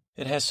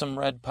 It has some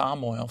red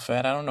palm oil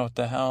fat. I don't know what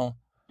the hell.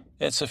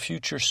 It's a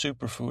future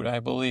superfood, I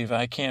believe.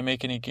 I can't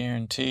make any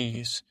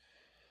guarantees.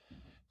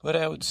 But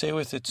I would say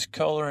with its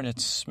color and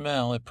its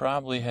smell, it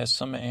probably has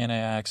some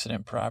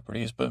antioxidant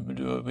properties. But,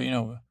 you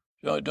know,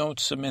 don't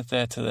submit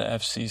that to the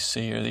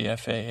FCC or the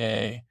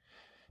FAA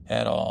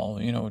at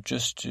all. You know,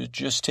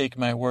 just take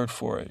my word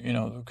for it, you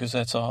know, because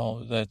that's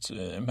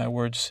my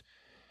words.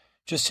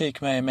 Just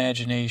take my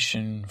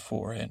imagination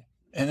for it.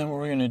 And then what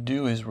we're going to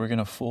do is we're going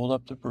to fold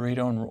up the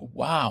burrito and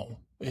wow.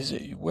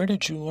 Where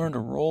did you learn to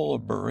roll a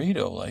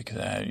burrito like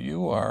that?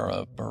 You are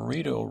a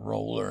burrito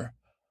roller.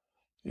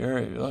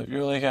 You're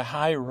like a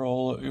high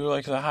roller. You're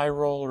like the high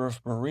roller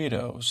of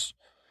burritos.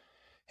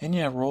 And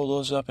yeah, roll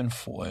those up in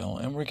foil.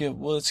 And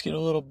let's get a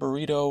little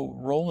burrito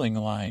rolling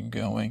line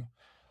going.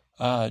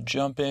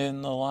 Jump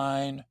in the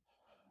line.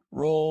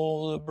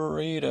 Roll the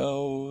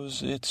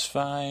burritos. It's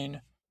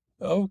fine.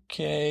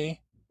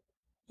 Okay.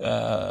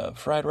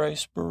 Fried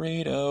rice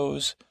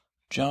burritos.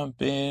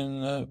 Jump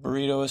in the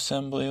burrito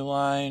assembly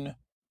line.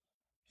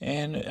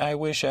 And I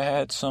wish I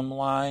had some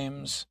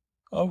limes.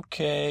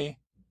 Okay.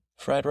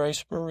 Fried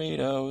rice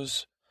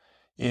burritos.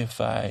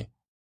 If I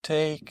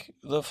take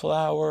the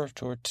flour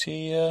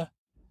tortilla,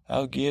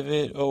 I'll give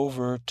it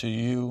over to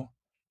you.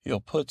 You'll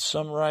put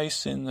some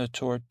rice in the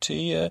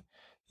tortilla,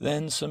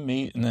 then some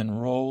meat, and then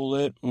roll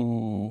it.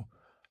 Ooh.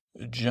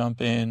 Jump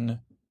in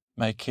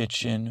my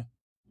kitchen.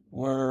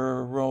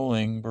 We're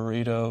rolling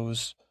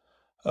burritos.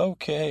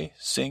 Okay,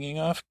 singing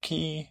off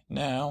key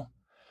now.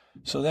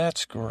 So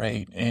that's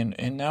great.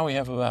 And now we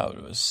have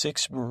about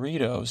 6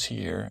 burritos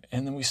here.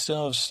 And then we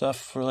still have stuff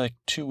for like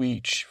 2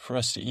 each for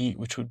us to eat,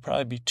 which would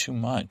probably be too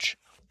much.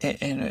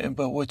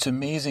 But what's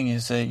amazing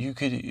is that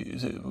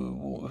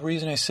the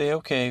reason I say,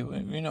 okay,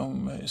 you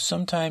know,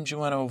 sometimes you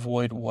want to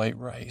avoid white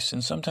rice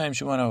and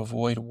sometimes you want to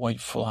avoid white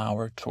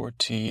flour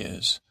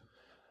tortillas.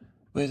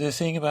 But the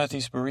thing about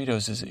these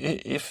burritos is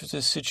if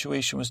the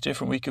situation was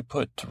different, we could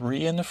put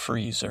 3 in the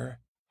freezer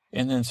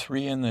and then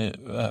 3 in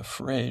the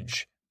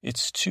fridge.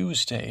 It's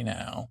Tuesday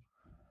now.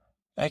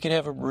 I could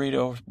have a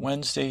burrito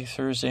Wednesday,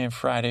 Thursday, and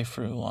Friday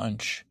for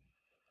lunch.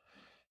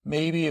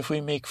 maybe if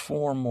we make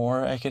 4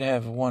 more, I could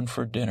have one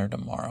for dinner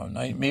tomorrow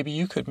night. Maybe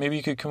you could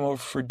come over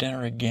for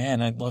dinner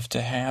again. I'd love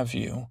to have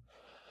you.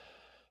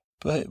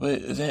 But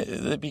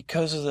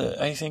because of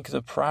I think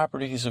the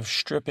properties of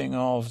stripping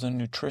all of the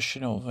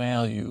nutritional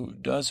value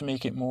does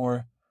make it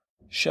more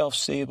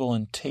shelf-stable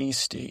and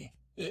tasty.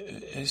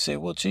 I say,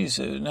 well, geez,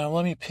 now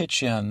let me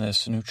pitch you on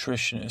this,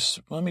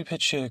 nutritionist. Let me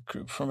pitch you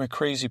from a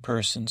crazy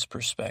person's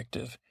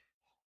perspective.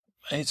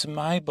 It's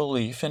my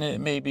belief, and it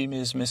may be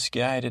as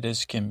misguided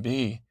as can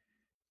be,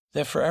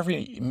 that for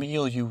every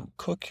meal you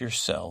cook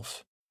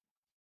yourself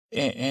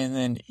and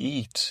then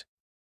eat,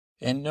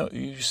 and no,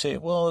 you say,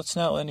 well, let's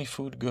not let any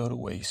food go to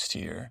waste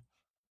here.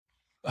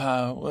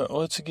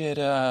 Let's get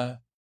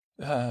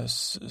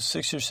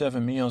 6 or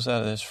 7 meals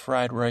out of this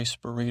fried rice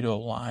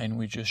burrito line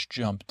we just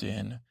jumped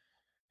in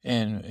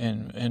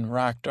and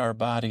rocked our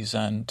bodies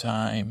on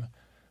time.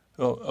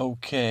 Oh,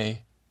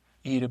 okay,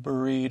 eat a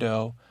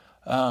burrito.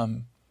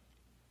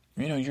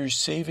 You're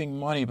saving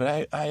money,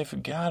 but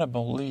I've got to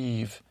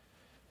believe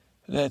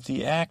that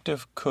the act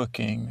of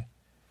cooking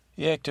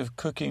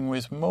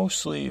with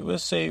mostly,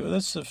 let's say,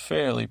 this is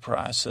fairly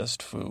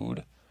processed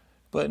food,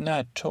 but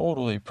not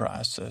totally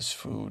processed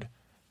food,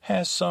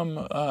 has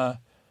some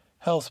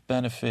health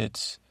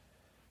benefits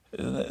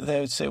that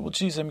would say, well,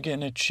 geez, I'm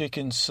getting a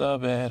chicken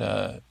sub at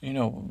a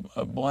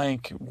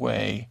blank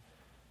way.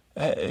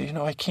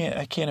 I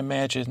can't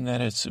imagine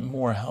that it's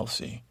more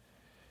healthy.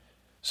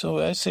 So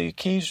I say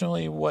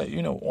occasionally,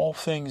 all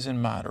things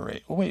in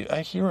moderate. Oh, wait,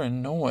 I hear a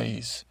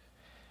noise.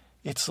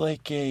 It's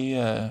like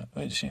it's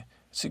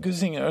a good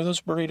thing. Are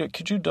those burritos?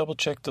 Could you double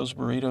check those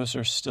burritos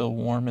are still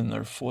warm in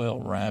their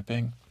foil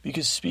wrapping?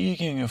 Because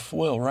speaking of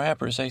foil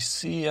wrappers, I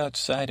see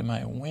outside of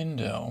my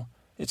window,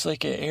 it's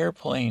like an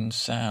airplane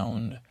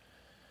sound.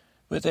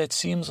 But that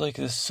seems like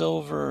the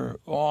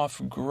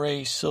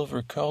gray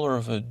silver color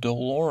of a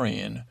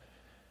DeLorean.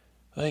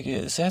 Like,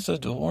 is that the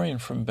DeLorean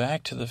from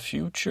Back to the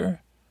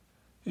Future?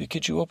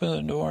 Could you open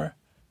the door?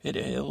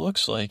 It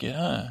looks like it,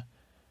 huh?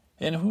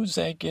 And who's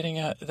that getting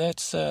out?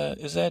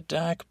 Is that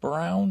Doc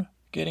Brown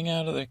getting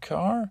out of the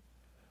car?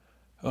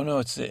 Oh,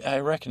 no, I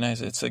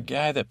recognize it. It's the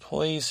guy that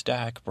plays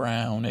Doc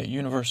Brown at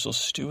Universal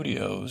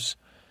Studios.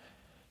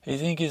 I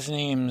think his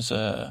name's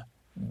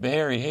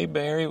Barry. Hey,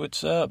 Barry,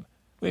 what's up?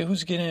 Wait,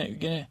 who's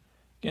getting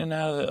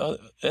out of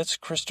that's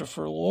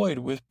Christopher Lloyd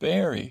with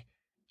Barry.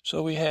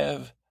 So we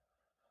have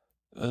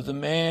the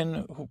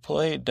man who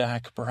played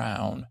Doc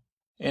Brown,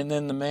 and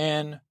then the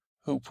man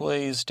who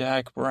plays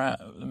Doc Brown,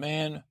 the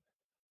man,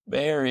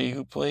 Barry,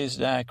 who plays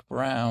Doc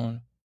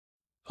Brown,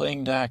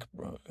 playing Doc,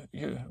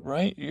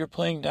 right? You're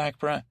playing Doc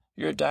Brown.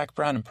 You're a Doc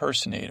Brown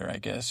impersonator, I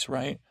guess,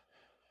 right?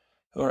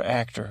 Or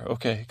actor.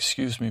 Okay,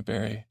 excuse me,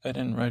 Barry. I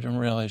didn't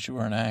realize you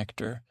were an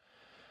actor.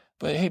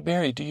 But hey,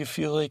 Barry, do you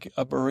feel like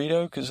a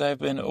burrito? Because I've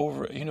been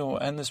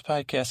on this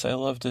podcast, I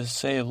love to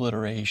say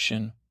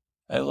alliteration.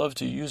 I love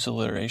to use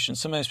alliteration.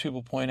 Sometimes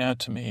people point out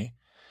to me,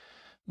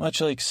 much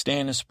like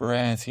Stannis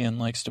Baratheon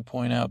likes to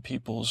point out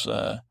people's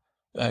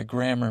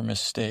grammar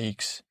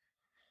mistakes.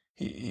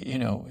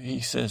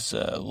 He says,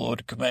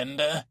 Lord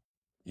Commander,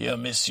 you're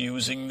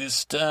misusing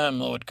this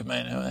term, Lord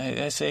Commander.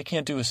 I say I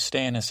can't do a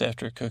Stannis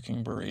after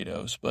cooking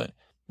burritos, but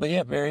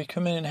yeah, Barry,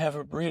 come in and have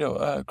a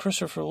burrito.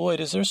 Christopher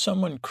Lloyd, is there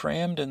someone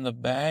crammed in the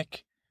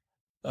back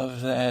of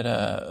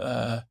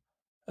that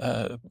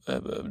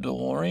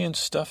DeLorean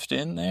stuffed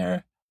in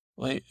there?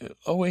 Like,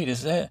 oh wait,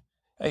 is that?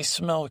 I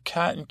smell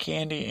cotton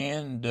candy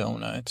and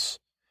donuts.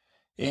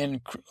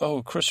 And,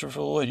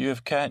 Christopher Lloyd, you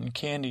have cotton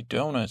candy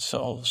donuts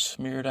all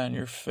smeared on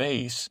your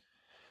face.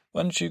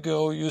 Why don't you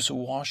go use a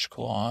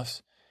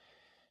washcloth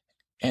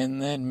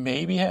and then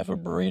maybe have a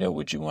burrito?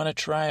 Would you want to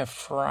try a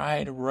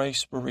fried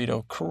rice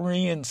burrito,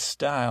 Korean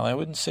style? I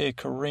wouldn't say a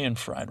Korean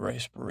fried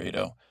rice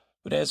burrito,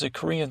 but it has a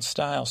Korean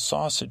style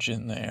sausage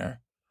in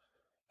there.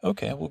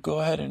 Okay, we'll go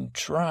ahead and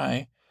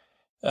try.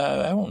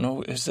 I don't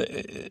know.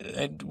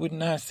 I would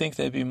not think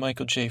that'd be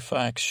Michael J.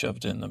 Fox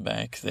shoved in the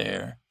back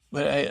there.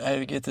 But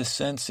I get the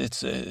sense it's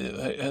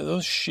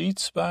those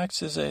Sheets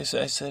boxes. I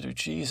said, oh,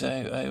 geez,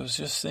 I was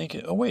just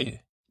thinking. Oh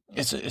wait,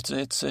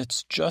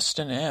 it's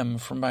Justin M.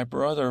 from my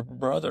brother,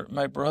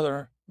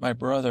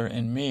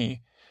 and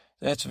me.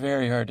 That's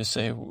very hard to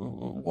say.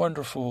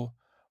 Wonderfully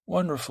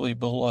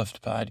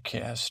beloved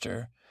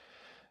podcaster.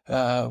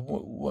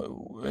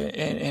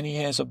 And he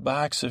has a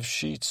box of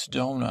Sheets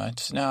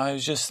donuts. Now I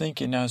was just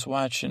thinking. I was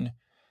watching.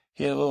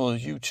 He had a little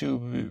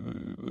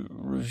YouTube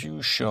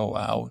review show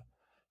out.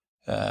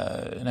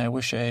 And I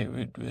wish I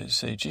would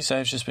say, geez,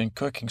 I've just been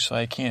cooking, so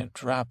I can't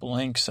drop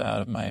links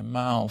out of my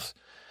mouth.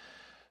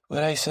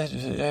 But I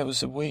said, I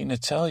was waiting to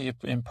tell you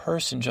in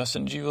person,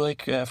 Justin, do you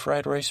like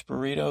fried rice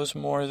burritos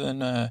more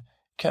than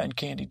cotton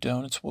candy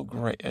donuts? Well,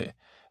 great.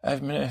 I'm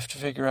going to have to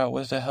figure out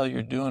what the hell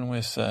you're doing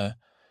with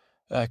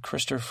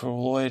Christopher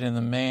Lloyd and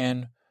the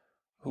man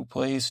who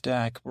plays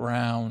Doc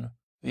Brown,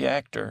 the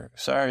actor.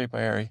 Sorry,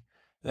 Barry.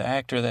 The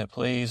actor that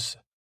plays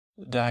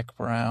Doc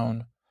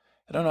Brown.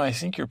 I don't know. I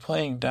think you're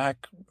playing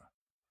Doc.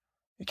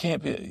 It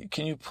can't be.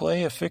 Can you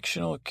play a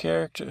fictional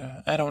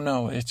character? I don't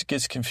know. It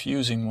gets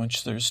confusing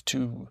once there's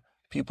two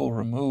people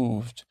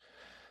removed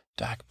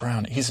Doc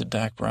Brown. He's a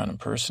Doc Brown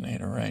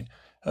impersonator, right?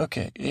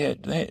 Okay, yeah.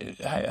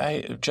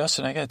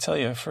 Justin, I got to tell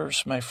you,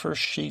 my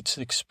first Sheets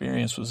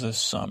experience was this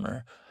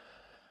summer.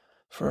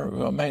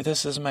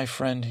 This is my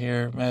friend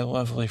here, my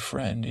lovely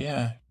friend,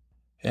 yeah.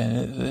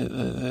 And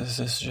this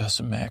is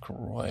Justin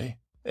McElroy.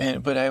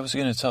 But I was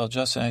going to tell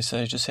Justin, I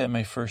said I just had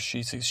my first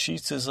Sheets.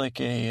 Sheets is like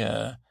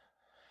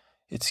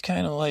it's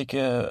kind of like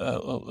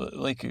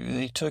like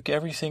they took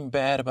everything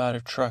bad about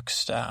a truck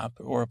stop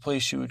or a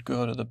place you would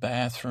go to the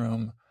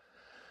bathroom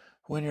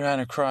when you're on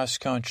a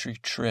cross-country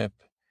trip.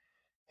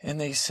 And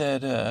they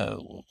said,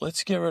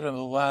 let's get rid of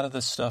a lot of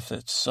the stuff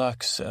that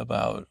sucks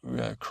about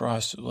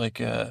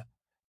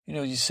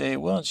you say,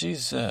 well,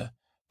 geez,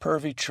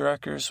 pervy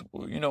truckers,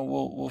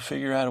 we'll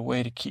figure out a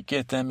way to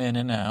get them in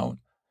and out.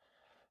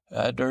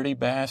 Dirty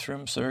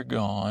bathrooms, they're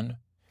gone.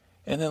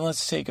 And then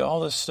let's take all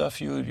the stuff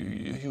you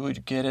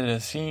would get at a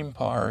theme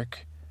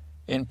park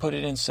and put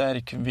it inside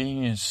a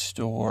convenience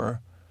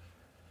store.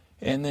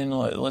 And then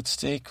let's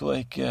take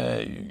let's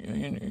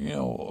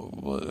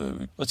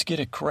get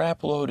a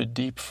crap load of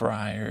deep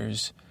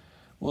fryers.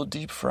 We'll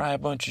deep fry a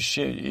bunch of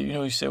shit.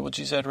 You say, well,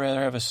 geez, I'd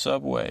rather have a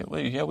Subway.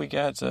 Well, yeah, we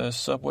got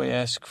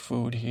Subway-esque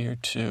food here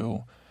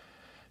too.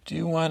 Do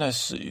you want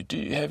to?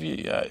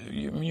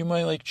 You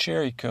might like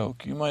cherry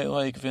Coke. You might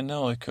like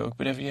vanilla Coke.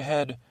 But have you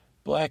had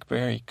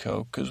blackberry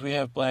Coke? Because we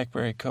have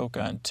blackberry Coke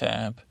on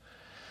tap.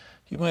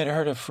 You might have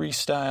heard of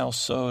Freestyle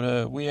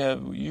Soda.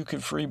 You could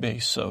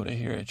freebase soda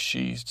here at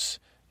Sheets.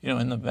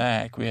 In the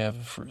back we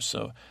have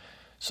so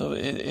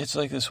it's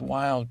like this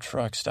wild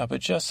truck stop.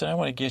 But Justin, I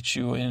want to get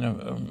you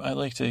I'd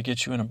like to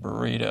get you in a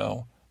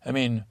burrito. I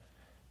mean,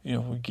 we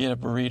get a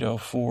burrito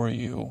for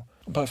you.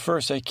 But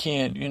first, I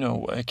can't.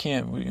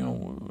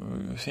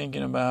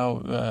 Thinking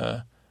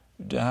about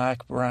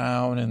Doc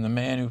Brown and the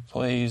man who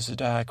plays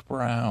Doc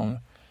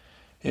Brown,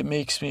 it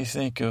makes me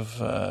think of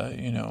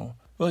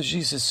well,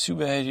 Jesus, too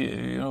bad,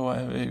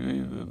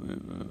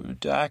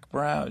 Doc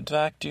Brown.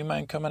 Doc, do you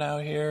mind coming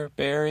out here?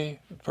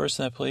 Barry, the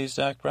person that plays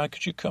Doc Brown,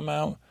 could you come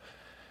out?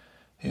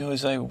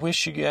 I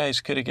wish you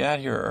guys could have got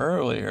here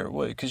earlier,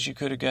 because you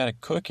could have got a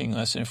cooking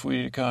lesson if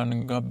we had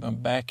gone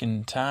back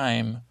in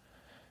time.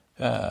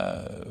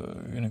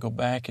 We're going to go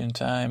back in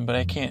time, but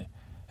I can't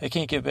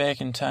get back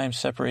in time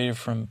separated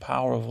from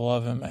power of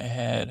love in my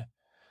head.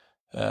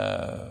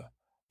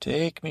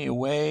 Take me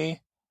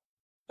away,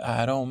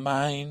 I don't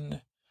mind.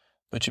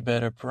 But you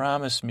better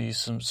promise me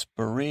some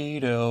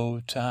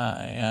burrito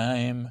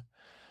time.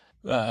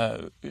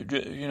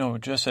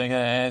 Justin, I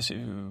gotta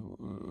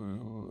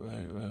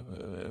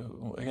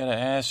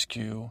ask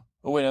you.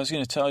 Oh wait, I was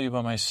gonna tell you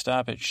about my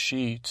stop at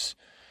Sheets,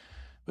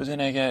 but then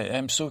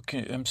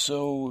I'm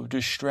so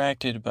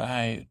distracted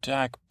by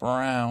Doc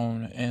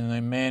Brown and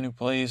the man who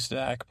plays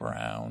Doc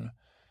Brown,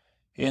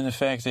 and the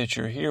fact that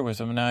you're here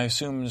with him. Now I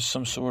assume there's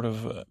some sort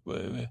of.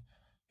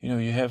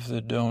 You have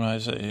the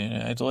donuts.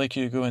 I'd like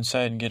you to go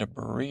inside and get a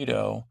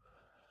burrito,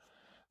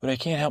 but I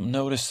can't help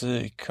notice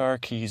the car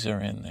keys are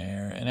in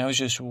there. And I was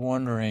just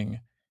wondering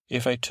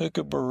if I took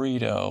a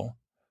burrito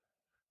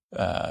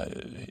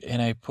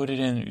and I put it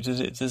in.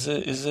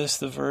 Is this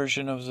the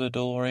version of the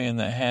DeLorean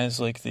that has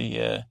like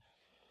the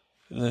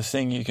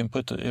thing you can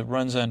put? It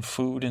runs on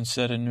food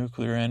instead of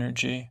nuclear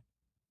energy.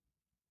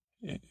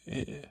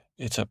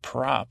 It's a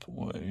prop.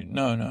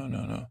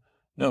 No.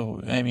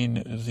 I mean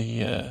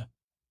the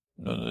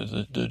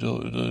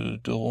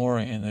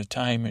DeLorean, the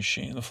time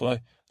machine,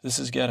 this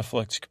has got a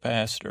flux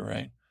capacitor,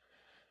 right?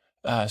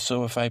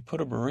 So if I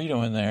put a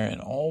burrito in there and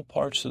all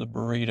parts of the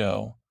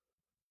burrito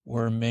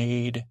were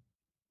made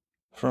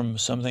from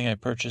something I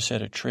purchased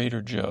at a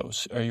Trader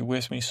Joe's, are you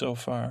with me so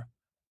far?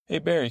 Hey,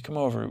 Barry, come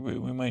over.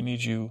 We might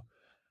need you.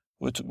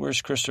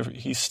 Where's Christopher?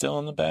 He's still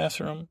in the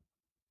bathroom?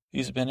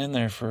 He's been in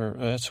there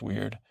that's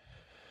weird.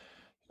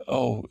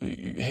 Oh,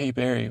 hey,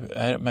 Barry,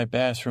 my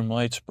bathroom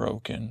light's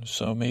broken,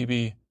 so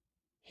maybe...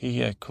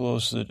 He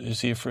closed it.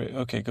 Is he afraid?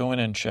 Okay, go in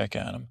and check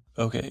on him.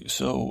 Okay,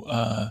 so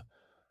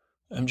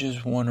I'm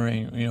just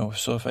wondering,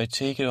 so if I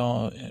take it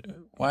all,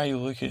 why are you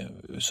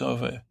looking? So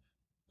if it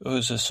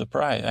was a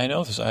surprise. I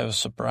know this. I was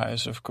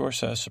surprised. Of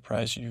course, I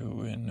surprised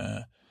you.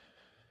 And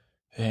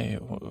hey,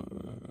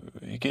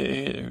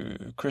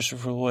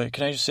 Christopher Lloyd.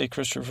 Can I just say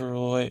Christopher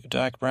Lloyd,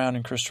 Doc Brown,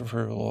 and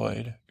Christopher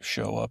Lloyd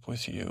show up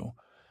with you?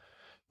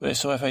 But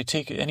so if I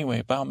take it anyway,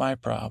 about my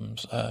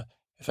problems.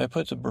 If I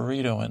put the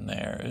burrito in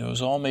there, it was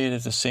all made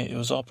at it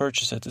was all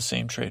purchased at the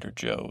same Trader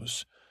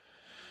Joe's.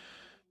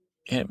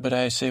 But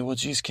I say, well,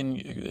 geez,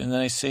 and then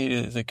I say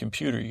to the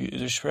computer,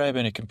 there's probably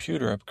been a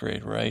computer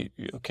upgrade, right?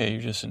 Okay,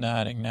 you're just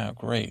nodding now,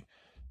 great.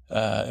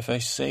 If I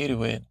say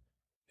to it,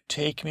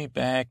 take me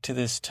back to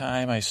this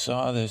time I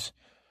saw this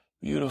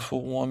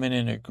beautiful woman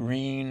in a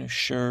green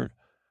shirt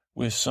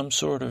with some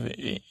sort of,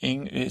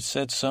 it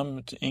said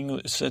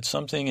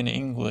something in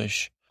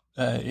English.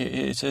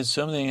 It said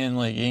something in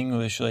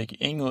English, like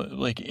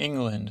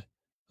England.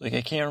 I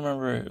can't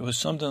remember. It was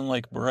something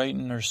like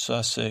Brighton or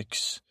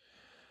Sussex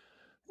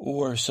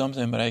or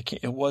something, but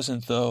it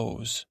wasn't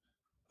those.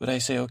 But I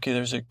say, okay,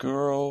 there's a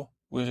girl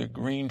with a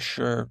green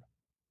shirt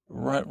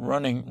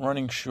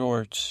running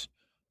shorts,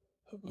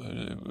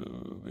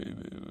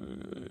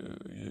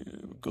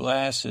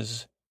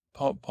 glasses,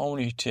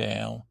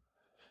 ponytail,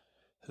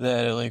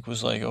 that it like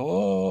was like,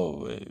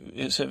 oh,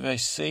 is if I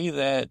say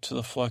that to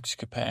the flux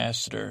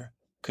capacitor,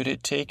 could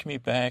it take me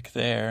back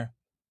there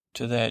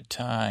to that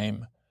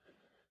time?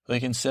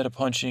 Like instead of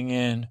punching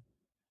in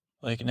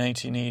like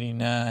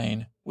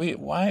 1989. Wait,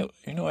 why?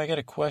 I got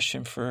a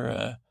question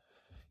for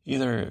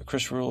either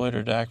Christopher Lloyd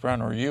or Doc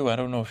Brown or you. I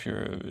don't know if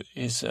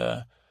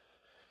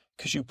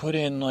because you put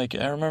in like,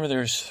 I remember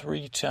there's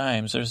 3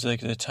 times. There's like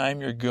the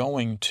time you're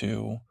going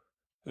to,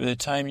 the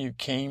time you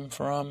came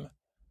from.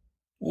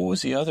 What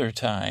was the other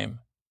time?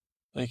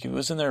 Like, it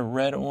wasn't there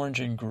red, orange,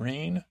 and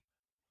green?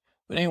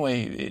 But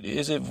anyway,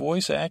 is it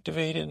voice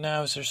activated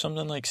now? Is there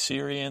something like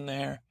Siri in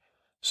there?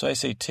 So I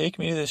say, take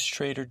me to this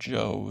Trader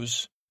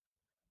Joe's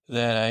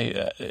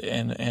that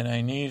and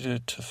I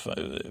need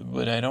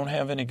but I don't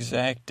have an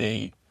exact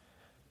date.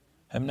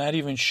 I'm not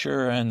even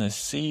sure on the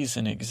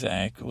season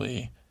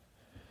exactly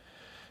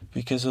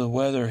because of the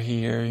weather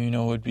here. It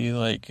would be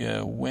like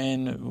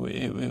when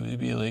it would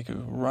be like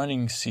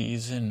running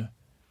season,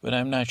 but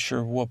I'm not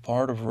sure what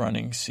part of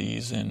running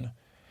season.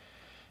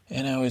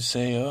 And I would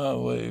say,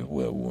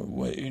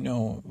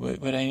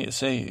 but I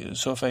say,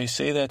 so if I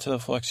say that to the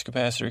flux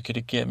capacitor, could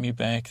it get me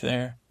back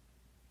there?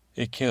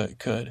 It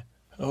could.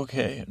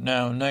 Okay,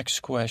 now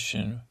next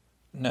question.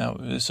 Now,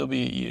 this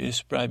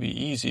probably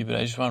be easy, but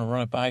I just want to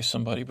run it by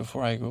somebody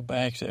before I go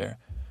back there.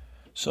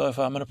 So if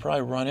I'm going to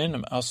probably run into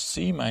them, I'll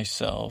see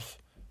myself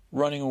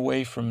running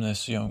away from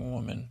this young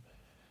woman.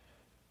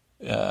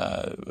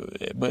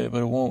 But it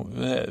won't,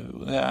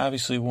 that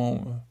obviously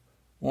won't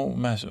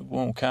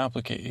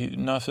complicate,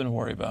 nothing to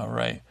worry about,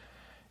 right?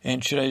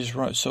 And should I just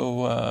run,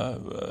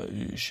 so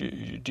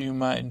do you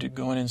mind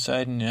going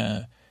inside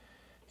and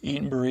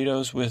eating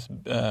burritos with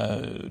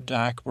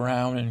Doc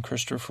Brown and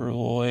Christopher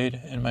Lloyd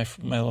and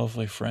my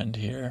lovely friend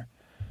here?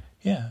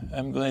 Yeah,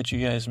 I'm glad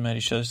you guys met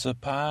each other. It's the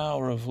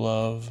power of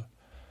love.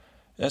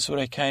 That's what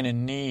I kind of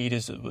need.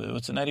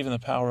 It's not even the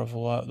power of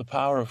love, the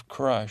power of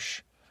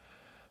crush.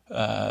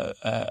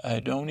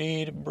 I don't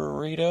need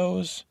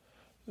burritos.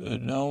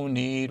 Don't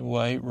need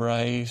white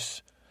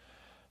rice.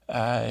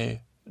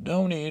 I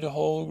don't need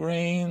whole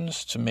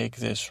grains to make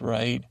this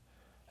right.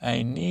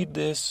 I need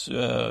this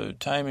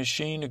time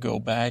machine to go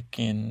back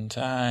in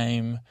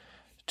time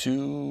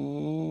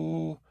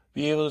to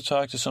be able to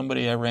talk to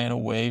somebody I ran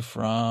away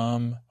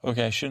from.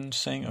 Okay, I shouldn't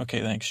sing.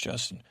 Okay, thanks,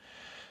 Justin.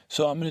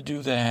 So I'm going to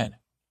do that.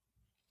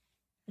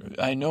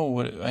 I know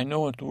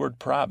what the word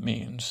prop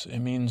means. It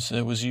means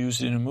it was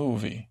used in a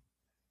movie.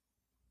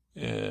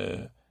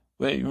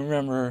 But you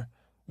remember,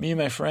 me and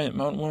my friend,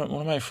 one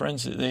of my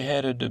friends, they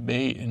had a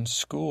debate in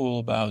school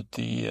about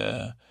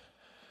they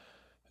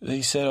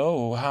said,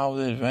 how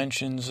the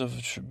inventions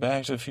of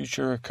Back to the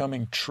Future are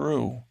coming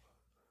true.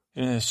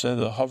 And they said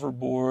the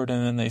hoverboard,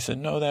 and then they said,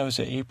 no, that was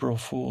an April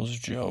Fool's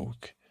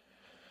joke.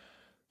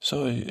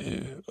 So,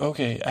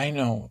 okay, I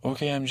know.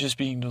 Okay, I'm just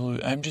being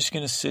deluded. I'm just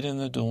going to sit in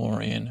the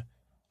DeLorean.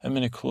 I'm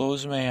going to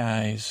close my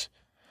eyes,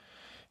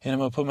 and I'm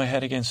going to put my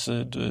head against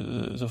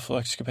the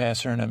flux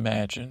capacitor and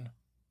imagine.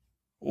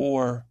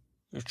 Or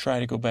try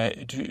to go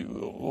back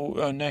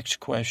to next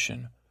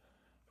question.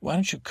 Why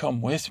don't you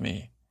come with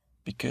me?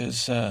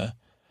 Because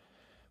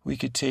we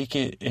could take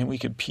it and we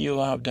could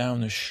peel out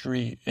down the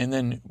street, and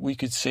then we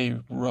could say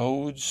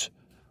roads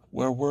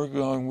where we're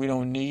going. We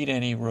don't need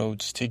any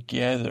roads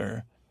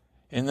together,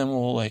 and then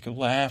we'll like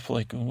laugh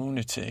like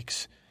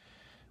lunatics.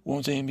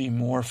 Won't they be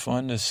more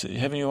fun to see?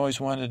 Haven't you always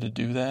wanted to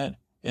do that?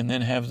 And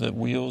then have the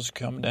wheels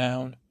come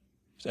down?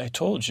 I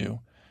told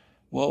you.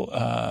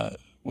 Well,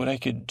 what I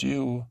could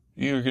do,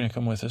 you're going to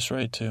come with us,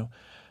 right, too?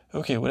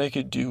 Okay, what I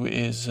could do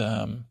is,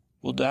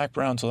 Doc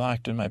Brown's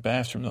locked in my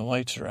bathroom. The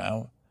lights are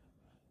out.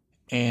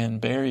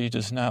 And Barry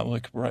does not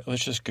look right.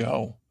 Let's just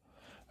go.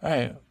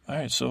 All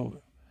right,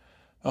 so,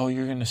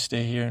 you're going to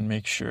stay here and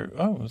make sure.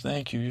 Oh,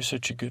 thank you. You're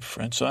such a good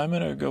friend. So I'm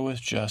going to go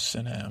with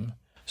Justin M.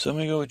 So I'm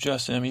going to go with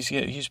Justin M.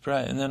 He's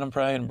probably, and then I'm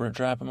probably going to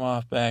drop him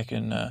off back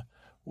in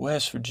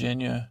West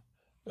Virginia,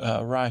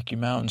 Rocky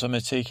Mountains. I'm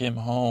going to take him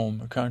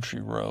home,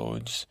 country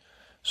roads,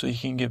 so he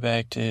can get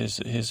back to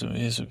his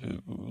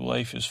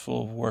life is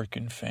full of work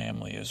and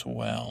family as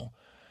well.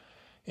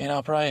 And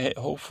I'll probably,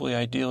 hopefully,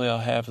 ideally, I'll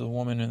have the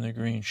woman in the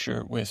green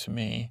shirt with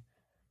me.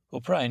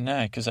 Well, probably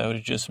not, because I would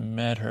have just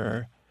met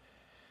her.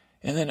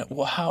 And then,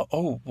 how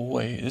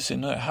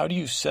do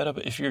you set up,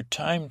 if you're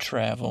time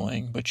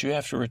traveling, but you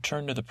have to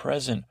return to the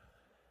present,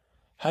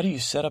 how do you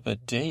set up a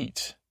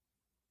date?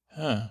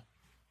 Yeah,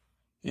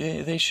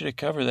 they should have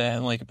covered that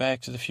in, like, Back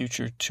to the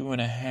Future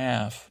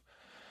 2.5.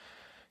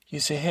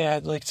 You say, hey,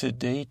 I'd like to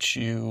date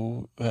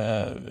you,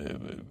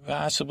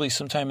 possibly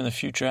sometime in the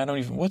future.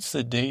 What's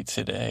the date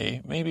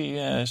today? Maybe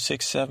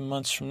 6-7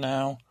 months from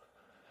now?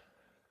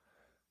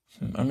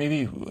 Or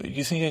maybe,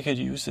 you think I could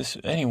use this?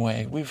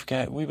 Anyway, we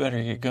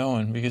better get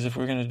going, because if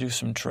we're going to do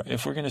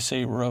if we're going to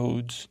say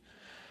roads,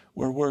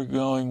 where we're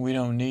going, we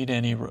don't need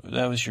any,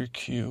 that was your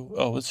cue.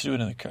 Oh, let's do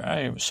it in the car.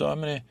 All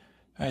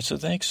right, so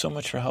thanks so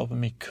much for helping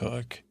me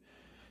cook.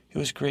 It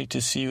was great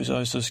to see you. It was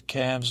always those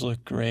calves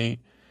look great.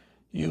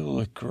 You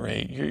look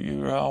great.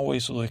 You're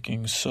always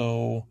looking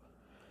so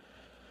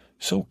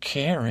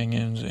caring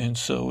and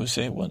so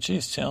say, well,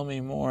 geez, tell me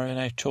more, and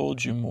I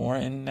told you more,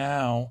 and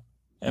now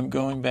I'm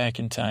going back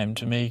in time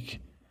to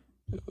make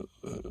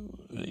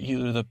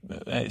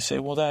I say,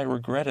 well, I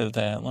regretted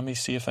that. Let me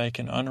see if I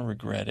can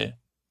unregret it.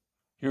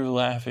 You're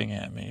laughing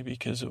at me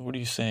because what are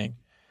you saying?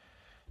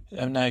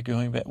 I'm not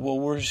going back. Well,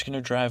 we're just going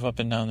to drive up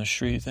and down the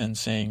street then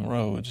saying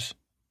roads.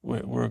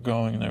 We're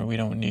going there. We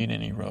don't need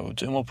any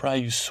roads. And we'll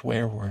probably use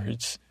swear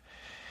words.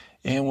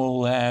 And we'll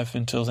laugh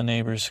until the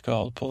neighbors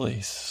call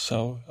police.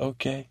 So,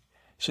 okay.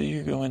 So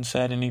you go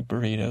inside and eat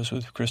burritos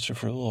with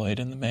Christopher Lloyd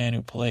and the man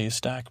who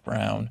plays Doc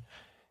Brown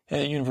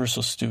at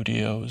Universal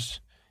Studios.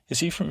 Is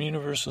he from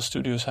Universal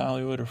Studios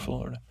Hollywood or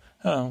Florida?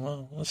 Oh,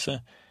 well, let's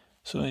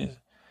so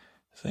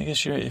I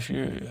guess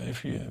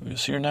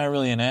you're not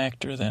really an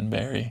actor then,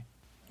 Barry.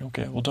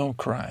 Okay, well, don't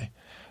cry.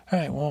 All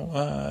right, well,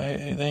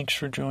 thanks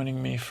for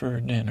joining me for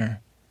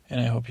dinner, and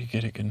I hope you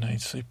get a good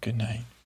night's sleep. Good night.